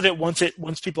lot of it, once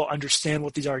people understand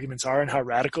what these arguments are and how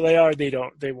radical they are,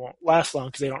 they won't last long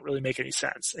because they don't really make any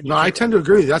sense. No, I tend to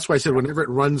agree. That's why I said whenever it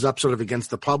runs up sort of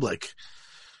against the public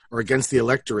or against the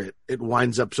electorate, it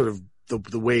winds up sort of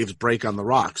the waves break on the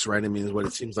rocks, right? I mean, is what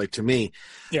it seems like to me.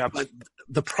 Yeah. But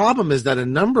the problem is that a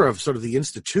number of sort of the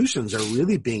institutions are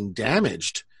really being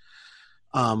damaged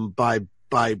by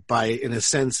in a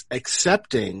sense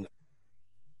accepting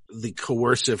the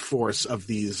coercive force of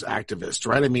these activists,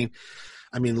 right? I mean,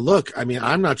 I mean, look, I mean,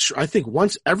 I'm not sure. I think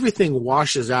once everything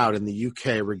washes out in the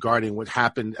UK regarding what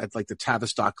happened at like the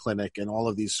Tavistock Clinic and all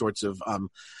of these sorts of,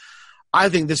 I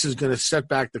think this is going to set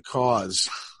back the cause,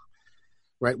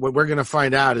 right? What we're going to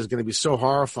find out is going to be so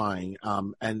horrifying,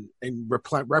 and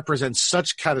represent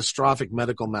such catastrophic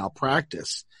medical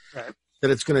malpractice. Right. That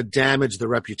it's going to damage the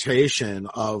reputation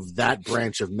of that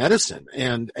branch of medicine.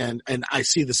 And I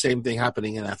see the same thing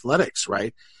happening in athletics,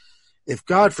 right? If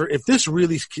this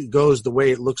really goes the way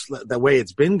it looks, the way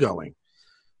it's been going,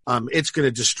 it's going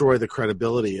to destroy the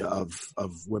credibility of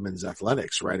women's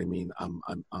athletics, right? I mean,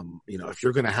 if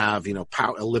you're going to have,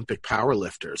 Olympic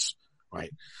powerlifters,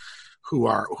 right? Who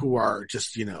are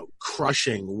just,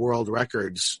 crushing world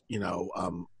records,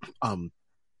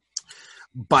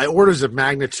 by orders of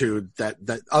magnitude that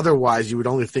otherwise you would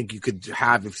only think you could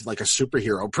have if like a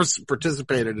superhero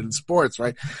participated in sports,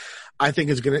 right? I think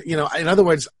it's going to, in other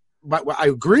words, I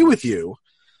agree with you,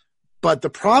 but the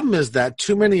problem is that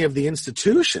too many of the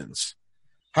institutions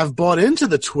have bought into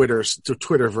the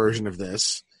Twitter version of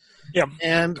this,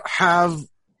 and have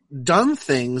done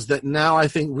things that now I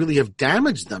think really have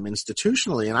damaged them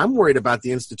institutionally, and I'm worried about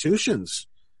the institutions'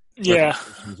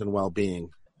 and well-being.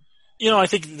 I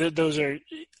think that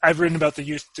I've written about the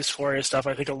youth dysphoria stuff.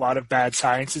 I think a lot of bad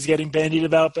science is getting bandied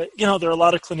about, but, there are a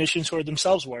lot of clinicians who are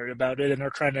themselves worried about it and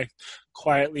are trying to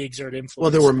quietly exert influence.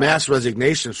 Well, there were mass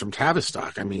resignations from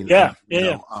Tavistock. I mean, so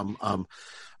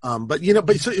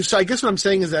I guess what I'm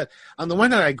saying is that on the one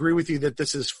hand, I agree with you that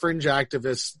this is fringe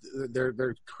activists.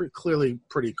 They're clearly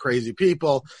pretty crazy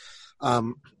people.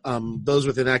 Those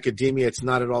within academia, it's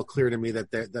not at all clear to me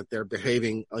that they're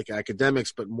behaving like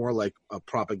academics, but more like a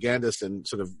propagandist and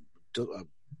sort of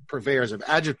purveyors of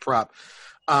agitprop.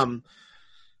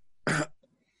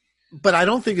 But I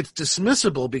don't think it's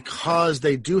dismissible because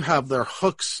they do have their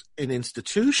hooks in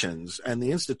institutions, and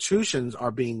the institutions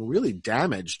are being really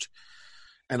damaged.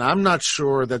 And I'm not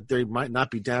sure that they might not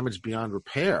be damaged beyond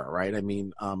repair, right? I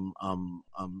mean, and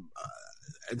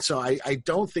so I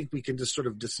don't think we can just sort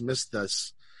of dismiss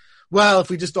this. Well, if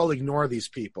we just all ignore these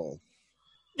people.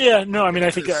 Yeah, no, I mean,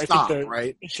 I think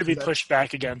right? It should be pushed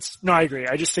back against. No, I agree.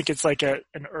 I just think it's like an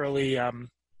early, I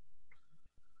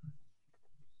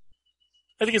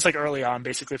think it's like early on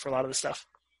basically for a lot of the stuff.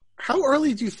 How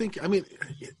early do you think, I mean,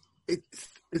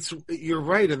 it's you're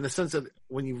right in the sense that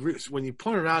when you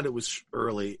pointed out it was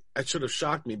early, it should have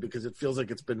shocked me because it feels like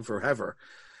it's been forever.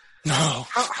 No.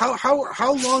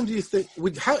 How long do you think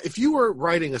if you were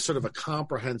writing a sort of a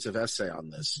comprehensive essay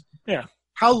on this? Yeah.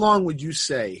 How long would you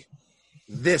say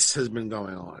this has been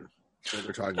going on? What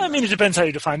we're talking about? I mean, it depends how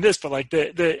you define this, but like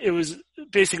it was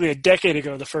basically a decade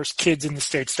ago the first kids in the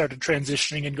States started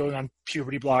transitioning and going on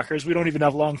puberty blockers. We don't even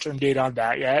have long-term data on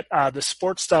that yet. The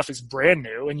sports stuff is brand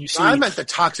new, and you see. I meant the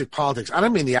toxic politics. I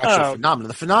don't mean the actual phenomenon.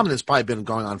 The phenomenon has probably been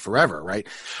going on forever, right?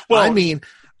 Well, I mean.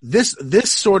 This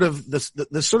sort of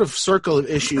circle of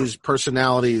issues,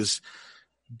 personalities,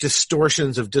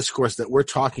 distortions of discourse that we're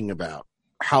talking about.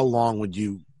 How long would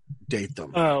you date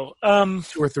them? 2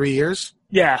 or 3 years?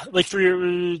 Yeah, like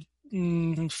 4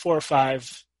 or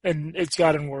 5, and it's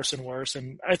gotten worse and worse.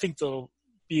 And I think some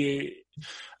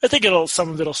of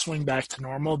it'll swing back to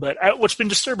normal. But what's been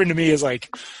disturbing to me is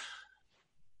like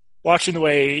watching the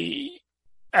way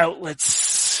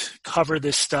outlets cover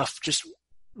this stuff just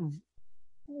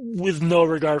with no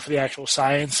regard for the actual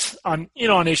science on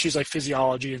issues like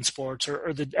physiology in sports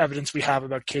or the evidence we have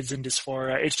about kids in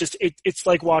dysphoria. It's just, it's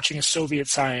like watching a Soviet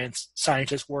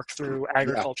scientist work through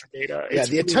agriculture data. Yeah.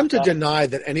 The attempt to deny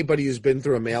that anybody who's been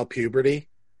through a male puberty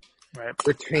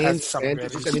retains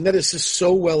antigens. I mean, that is just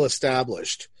so well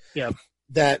established. Yeah.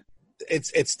 That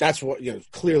that's what,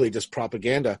 clearly just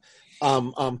propaganda.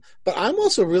 But I'm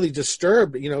also really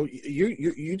disturbed.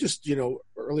 You just,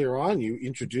 earlier on you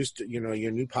introduced,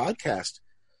 your new podcast.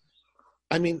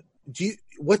 I mean,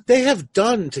 what they have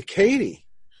done to Katie,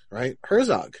 right?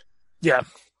 Herzog. Yeah.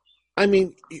 I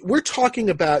mean, we're talking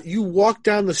about you walk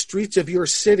down the streets of your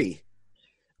city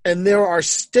and there are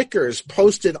stickers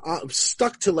posted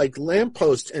stuck to like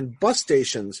lampposts and bus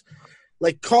stations,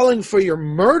 like calling for your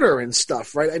murder and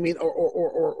stuff, right? I mean,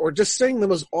 or just saying the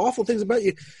most awful things about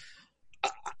you.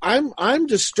 I'm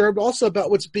disturbed also about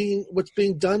what's being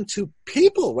done to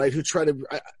people, right? Who try to.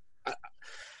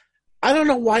 I don't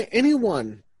know why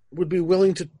anyone would be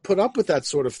willing to put up with that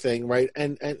sort of thing, right?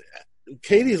 And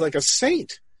Katie's like a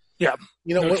saint. Yeah.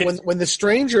 When the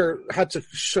stranger had to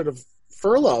sort of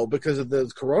furlough because of the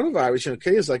coronavirus,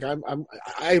 Katie's like,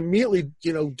 I immediately,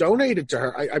 donated to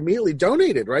her. I immediately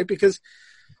donated, right? Because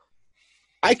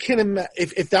I can imagine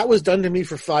if that was done to me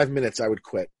for 5 minutes, I would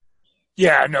quit.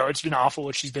 Yeah, no, it's been awful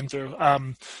what she's been through.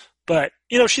 But,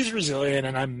 she's resilient,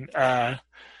 and I'm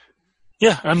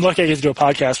lucky I get to do a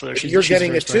podcast with her. You're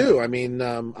getting it too. I mean,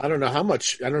 I don't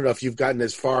know if you've gotten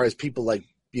as far as people like,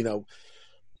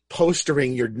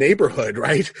 postering your neighborhood,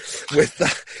 right? With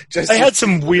I had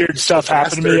some weird stuff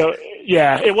happen to me.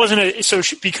 Yeah, it wasn't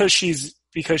because she's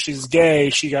gay,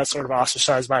 she got sort of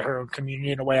ostracized by her own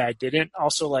community in a way I didn't.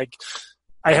 Also, like,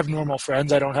 I have normal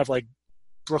friends. I don't have like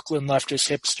Brooklyn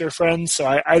leftist hipster friends, so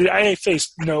I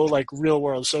faced no like real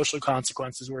world social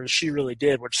consequences, whereas she really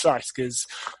did, which sucks because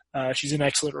she's an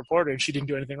excellent reporter and she didn't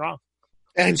do anything wrong.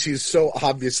 And she's so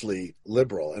obviously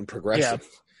liberal and progressive.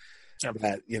 Yeah.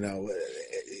 That,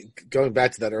 going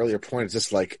back to that earlier point, it's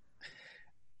just like,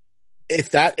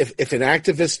 if an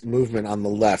activist movement on the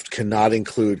left cannot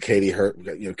include Katie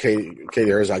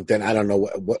Herzog, then I don't know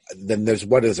what then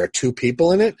is there two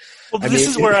people in it? Well, this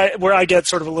is where I get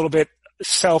sort of a little bit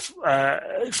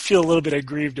feel a little bit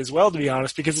aggrieved as well, to be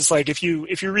honest, because it's like, if you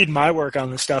read my work on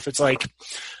this stuff, it's like,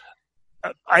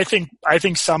 I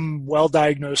think some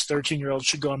well-diagnosed 13-year-olds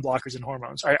should go on blockers and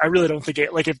hormones. I really don't think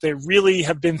it, like, if they really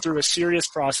have been through a serious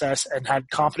process and had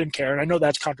competent care, and I know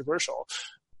that's controversial,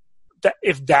 that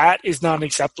if that is not an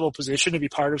acceptable position to be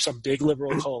part of some big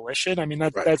liberal coalition, I mean,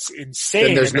 that's insane.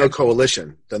 Then there's no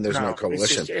coalition. No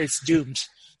coalition. It's doomed.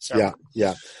 So.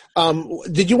 Yeah.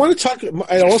 Did you want to talk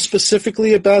at all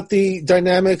specifically about the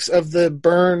dynamics of the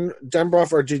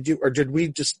Byrne-Dembroff, or did we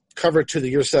just cover it to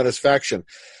your satisfaction?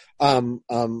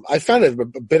 I found it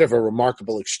a bit of a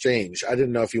remarkable exchange. I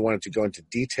didn't know if you wanted to go into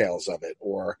details of it,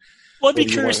 or. Well, I'd be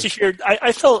curious to hear.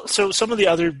 I felt so. Some of the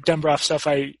other Dembroff stuff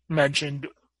I mentioned,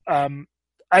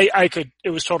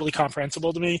 it was totally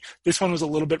comprehensible to me. This one was a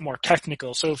little bit more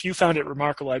technical. So if you found it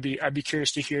remarkable, I'd be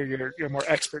curious to hear your more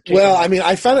expert take. Well, I mean,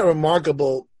 I found it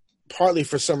remarkable partly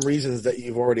for some reasons that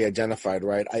you've already identified,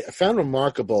 right? I found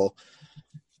remarkable.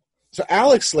 So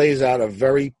Alex lays out a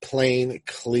very plain,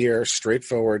 clear,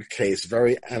 straightforward case,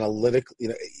 very analytic.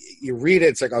 You read it,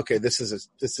 it's like, okay, this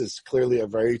is clearly a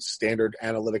very standard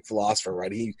analytic philosopher,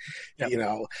 right?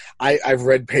 I've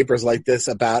read papers like this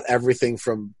about everything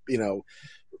from,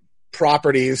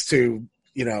 properties to,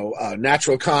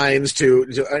 natural kinds to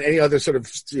any other sort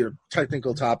of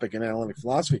technical topic in analytic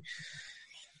philosophy.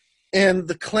 And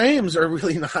the claims are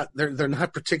really they're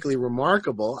not particularly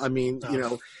remarkable. I mean,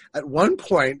 at one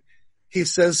point, he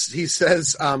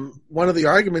says, one of the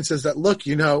arguments is that, look,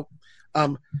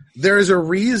 there is a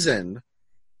reason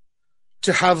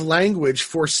to have language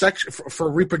for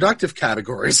reproductive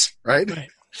categories, right?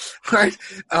 Right.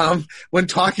 When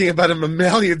talking about a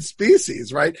mammalian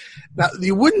species, right? Now,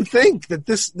 you wouldn't think that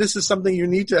this is something you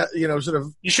need to, sort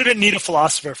of. You shouldn't need a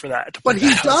philosopher for that. But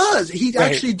he does. He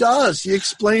actually does. He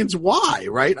explains why,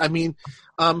 right? I mean,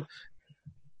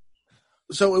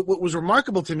 so what was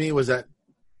remarkable to me was that,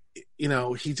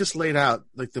 he just laid out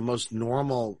like the most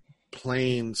normal,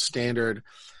 plain, standard,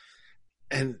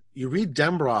 and you read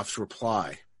Dembroff's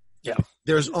reply. Yeah.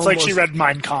 It's like she read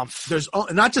Mein Kampf. There's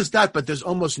not just that, but there's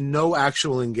almost no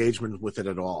actual engagement with it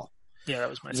at all. Yeah, that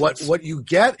was my sense. What you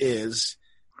get is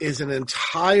an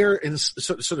entire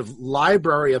sort of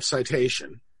library of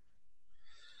citation,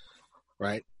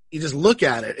 right? You just look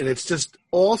at it, and it's just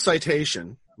all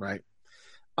citation, right?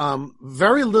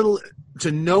 Very little to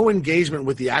no engagement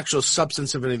with the actual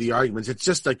substance of any of the arguments. It's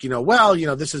just like,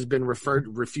 this has been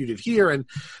refuted here, and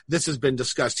this has been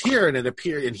discussed here, and it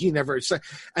appeared, and he never said.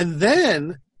 And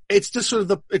then it's just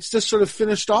sort of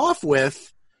finished off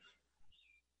with,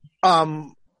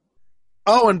 and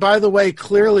by the way,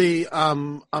 clearly,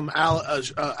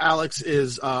 Alex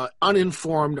is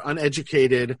uninformed,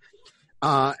 uneducated,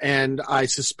 and I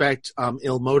suspect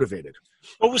Ill-motivated.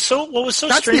 What was so That's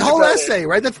strange? That's the whole essay,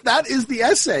 right? That is the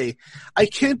essay. I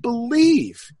can't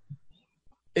believe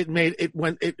it made it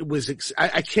when it was.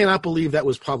 I cannot believe that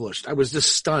was published. I was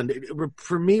just stunned. It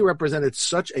for me represented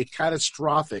such a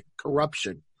catastrophic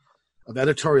corruption of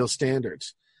editorial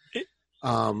standards.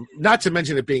 Not to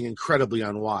mention it being incredibly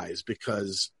unwise,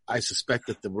 because I suspect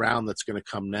that the round that's going to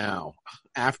come now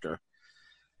after.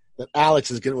 That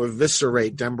Alex is going to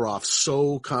eviscerate Dembroff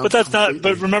so completely. But that's not.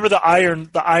 But remember the iron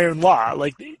law.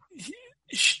 Like,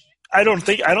 I don't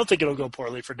think it'll go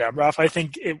poorly for Dembroff. I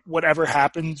think whatever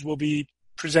happens will be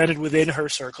presented within her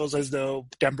circles as though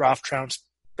Dembroff trounced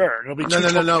Byrne. It'll be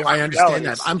no. I understand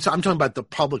that. I'm talking about the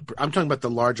public. I'm talking about the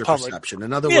larger perception.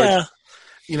 In other words,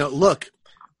 look.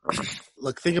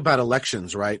 Think about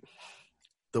elections, right?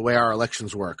 The way our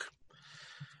elections work.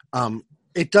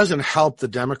 It doesn't help the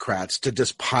Democrats to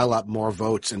just pile up more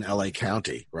votes in LA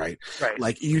County, right? Right.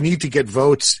 Like, you need to get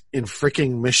votes in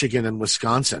freaking Michigan and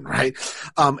Wisconsin, right?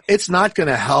 It's not going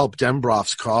to help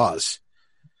Dembroff's cause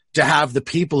to have the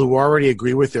people who already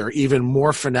agree with her even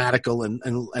more fanatical and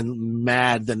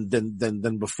mad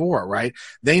than before, right?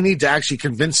 They need to actually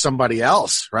convince somebody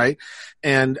else, right?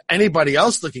 And anybody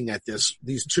else looking at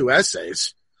these two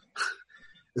essays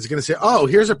is going to say, oh,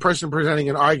 here's a person presenting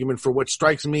an argument for what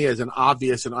strikes me as an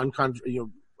obvious and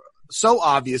so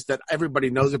obvious that everybody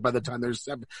knows it by the time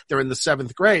they're in the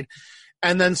 7th grade.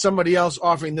 And then somebody else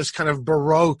offering this kind of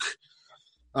Baroque,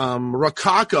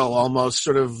 rococo almost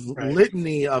sort of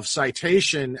litany of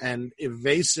citation and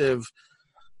evasive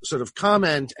sort of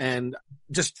comment and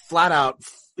just flat out,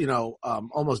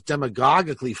 almost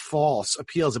demagogically false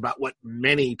appeals about what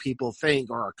many people think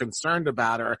or are concerned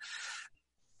about her.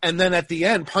 And then at the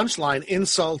end, punchline,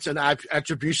 insults and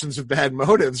attributions of bad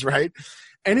motives, right?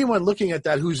 Anyone looking at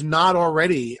that who's not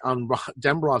already on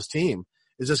Dembrov's team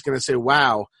is just going to say,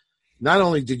 wow, not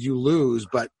only did you lose,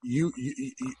 but you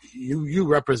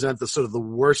represent the sort of the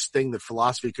worst thing that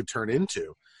philosophy could turn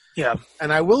into. Yeah.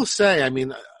 And I will say, I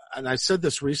mean, and I said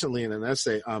this recently in an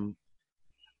essay, and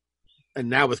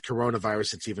now with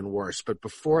coronavirus, it's even worse. But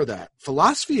before that,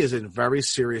 philosophy is in very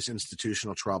serious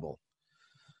institutional trouble.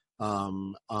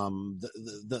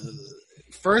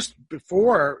 First,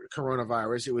 before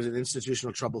coronavirus, it was in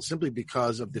institutional trouble simply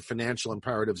because of the financial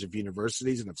imperatives of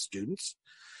universities and of students.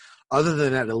 Other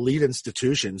than at elite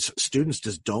institutions, students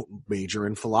just don't major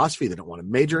in philosophy. They don't want to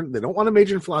major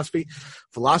in philosophy.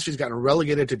 Philosophy's gotten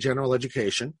relegated to general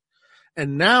education.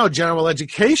 And now general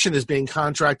education is being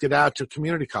contracted out to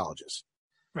community colleges.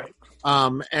 Right.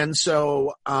 And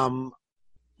so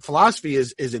philosophy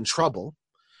is in trouble.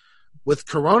 With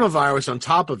coronavirus on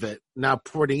top of it, now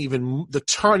turning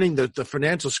the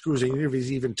financial screws in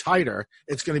universities even tighter,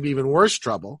 it's going to be even worse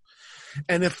trouble.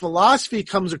 And if philosophy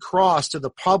comes across to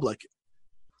the public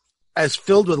as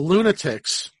filled with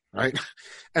lunatics, right,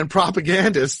 and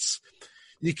propagandists,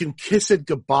 you can kiss it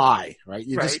goodbye, right?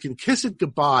 You just can kiss it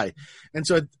goodbye. And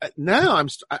so now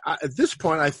at this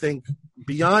point, I think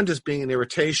beyond just being an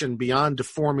irritation, beyond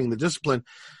deforming the discipline,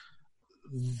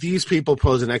 these people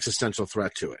pose an existential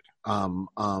threat to it.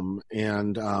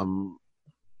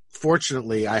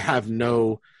 Fortunately, I have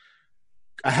no,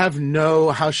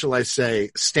 how shall I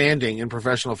say, standing in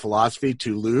professional philosophy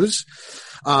to lose.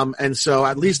 And so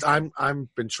at least I'm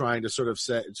been trying to sort of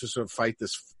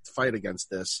fight against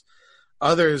this.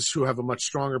 Others who have a much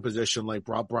stronger position, like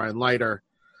Brian Leiter,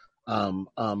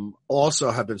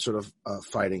 also have been sort of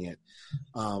fighting it.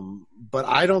 But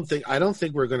I don't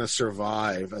think we're going to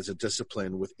survive as a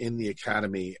discipline within the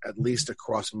academy, at least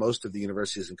across most of the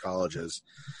universities and colleges,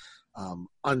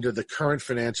 under the current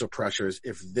financial pressures,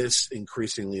 if this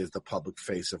increasingly is the public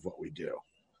face of what we do.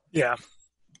 Yeah.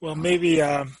 Well, maybe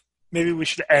we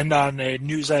should end on a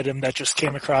news item that just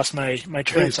came across my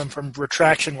transom from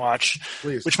Retraction Watch,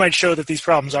 which might show that these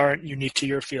problems aren't unique to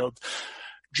your field.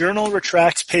 Journal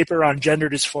retracts paper on gender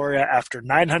dysphoria after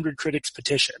 900 critics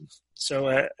petition. So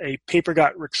a paper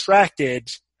got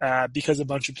retracted because a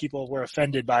bunch of people were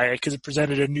offended by it because it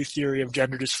presented a new theory of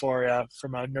gender dysphoria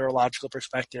from a neurological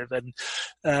perspective. And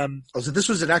so this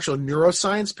was an actual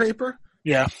neuroscience paper?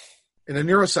 Yeah. In a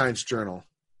neuroscience journal?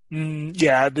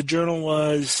 Yeah, the journal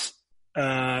was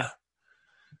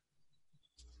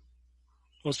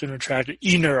what's been retracted?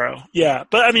 eNeuro. Yeah.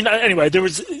 But I mean, anyway,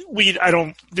 this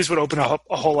would open up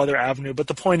a whole other avenue. But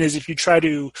the point is, if you try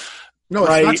to No,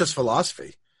 it's not just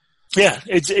philosophy. Yeah,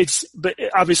 but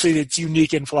obviously it's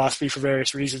unique in philosophy for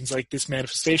various reasons, like this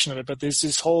manifestation of it. But there's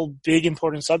this whole big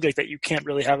important subject that you can't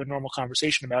really have a normal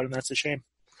conversation about, and that's a shame.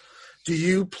 Do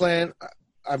you plan?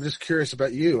 I'm just curious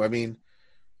about you. I mean,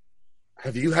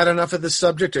 have you had enough of this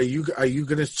subject? Are you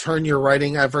going to turn your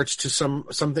writing efforts to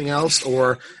something else,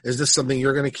 or is this something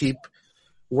you're going to keep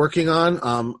working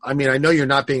on? I mean, I know you're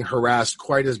not being harassed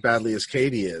quite as badly as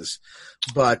Katie is,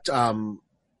 but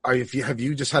have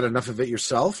you just had enough of it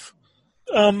yourself?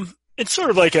 It's sort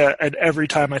of like an every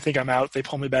time I think I'm out, they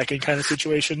pull me back in kind of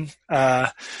situation.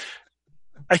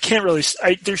 I can't really,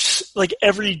 there's like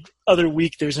every other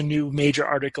week there's a new major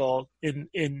article in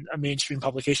a mainstream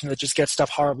publication that just gets stuff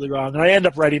horribly wrong. And I end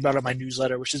up writing about it in my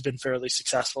newsletter, which has been fairly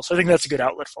successful. So I think that's a good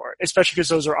outlet for it, especially because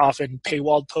those are often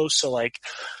paywalled posts. So like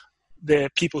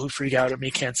the people who freak out at me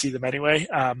can't see them anyway.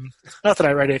 Not that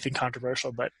I write anything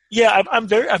controversial, but yeah, I'm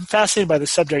fascinated by the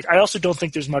subject. I also don't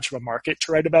think there's much of a market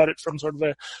to write about it from sort of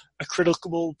a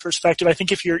critical perspective. I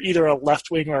think if you're either a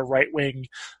left wing or a right wing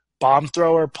bomb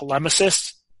thrower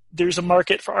polemicist, there's a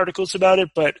market for articles about it,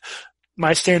 but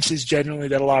my stance is generally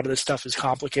that a lot of this stuff is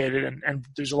complicated and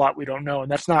there's a lot we don't know, and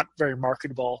that's not very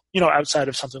marketable, outside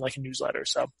of something like a newsletter.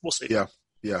 So we'll see.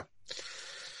 Yeah.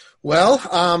 Well,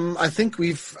 I think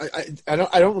I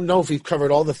don't know if we've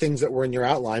covered all the things that were in your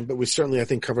outline, but we certainly, I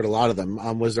think, covered a lot of them.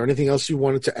 Was there anything else you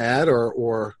wanted to add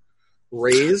or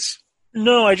raise?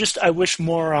 No, I wish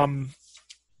more,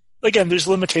 again, there's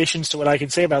limitations to what I can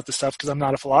say about this stuff because I'm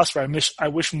not a philosopher. I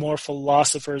wish more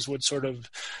philosophers would sort of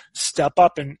step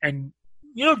up and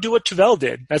do what Tuvell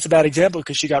did. That's a bad example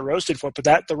because she got roasted for it,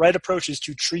 but the right approach is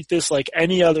to treat this like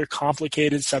any other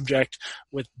complicated subject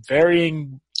with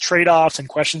varying trade-offs and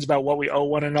questions about what we owe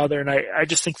one another. And I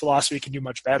just think philosophy can do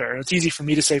much better. And it's easy for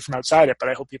me to say from outside it, but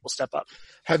I hope people step up.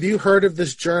 Have you heard of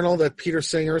this journal that Peter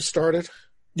Singer started?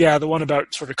 Yeah, the one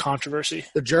about sort of controversy.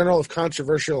 The Journal of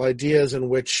Controversial Ideas, in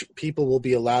which people will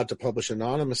be allowed to publish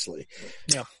anonymously.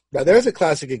 Yeah. Now, there's a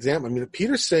classic example. I mean,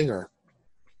 Peter Singer,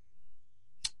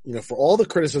 for all the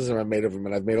criticism I've made of him,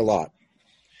 and I've made a lot,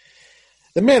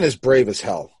 the man is brave as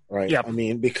hell, right? Yeah. I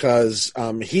mean, because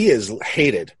he is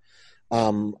hated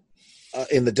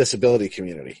in the disability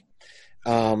community.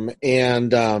 He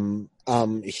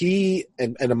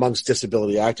and amongst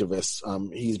disability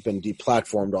activists, he's been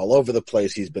deplatformed all over the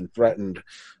place. He's been threatened,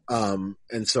 and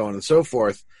so on and so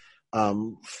forth,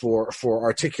 for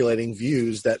articulating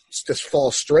views that just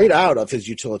fall straight out of his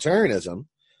utilitarianism,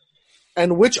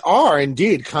 and which are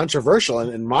indeed controversial.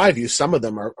 And in my view, some of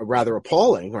them are rather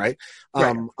appalling, right?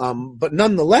 Right. But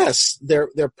nonetheless, they're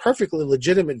perfectly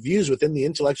legitimate views within the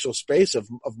intellectual space of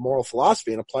moral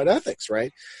philosophy and applied ethics,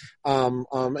 right?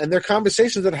 And they're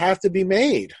conversations that have to be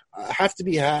made, have to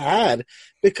be had,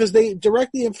 because they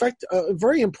directly affect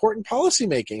very important policy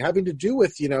making, having to do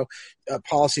with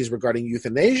policies regarding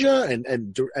euthanasia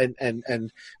and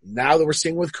now that we're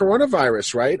seeing with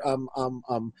coronavirus, right?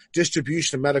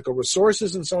 Distribution of medical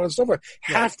resources and so on and so forth.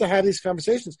 Have to have these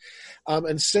conversations.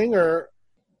 And Singer,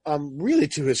 really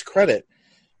to his credit,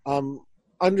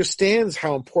 understands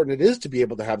how important it is to be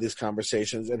able to have these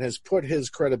conversations and has put his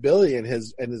credibility and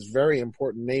his very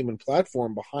important name and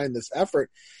platform behind this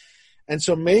effort. And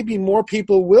so maybe more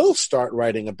people will start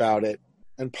writing about it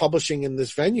and publishing in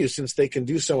this venue, since they can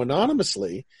do so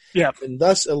anonymously, and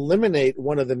thus eliminate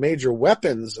one of the major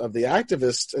weapons of the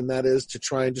activists, and that is to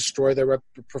try and destroy their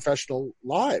professional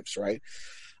lives, right?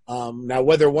 Now,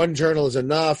 whether one journal is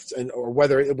enough or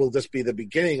whether it will just be the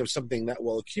beginning of something that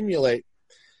will accumulate,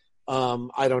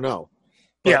 I don't know.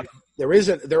 But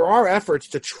there are efforts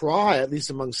to try, at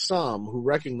least among some who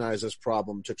recognize this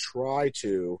problem, to try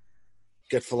to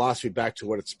get philosophy back to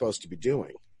what it's supposed to be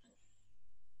doing.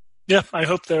 Yeah, I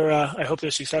hope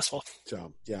they're successful.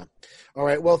 So, yeah. All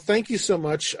right. Well, thank you so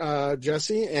much,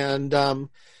 Jesse. And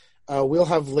we'll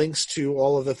have links to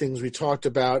all of the things we talked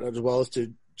about, as well as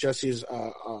to Jesse's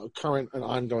current and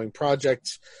ongoing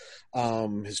projects.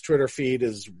 His Twitter feed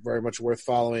is very much worth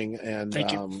following, and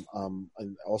thank you.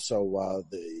 And also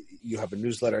you have a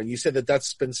newsletter, and you said that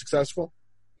that's been successful.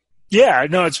 Yeah,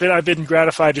 no, I've been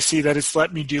gratified to see that it's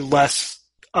let me do less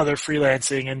other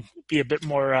freelancing and be a bit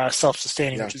more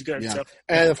self-sustaining, which is good. Yeah. So,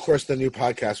 and of course, the new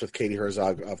podcast with Katie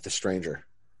Herzog of The Stranger.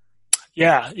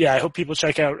 Yeah. I hope people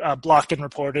check out Blocked and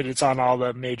Reported. It's on all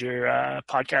the major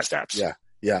podcast apps.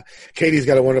 Yeah. Katie's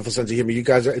got a wonderful sense of humor. You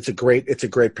guys it's a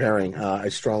great pairing. I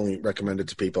strongly recommend it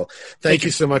to people. Thank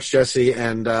you so much, Jesse,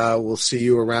 and we'll see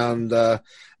you around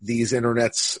these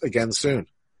internets again soon.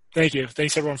 Thank you.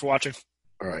 Thanks everyone for watching.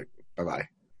 All right. Bye-bye.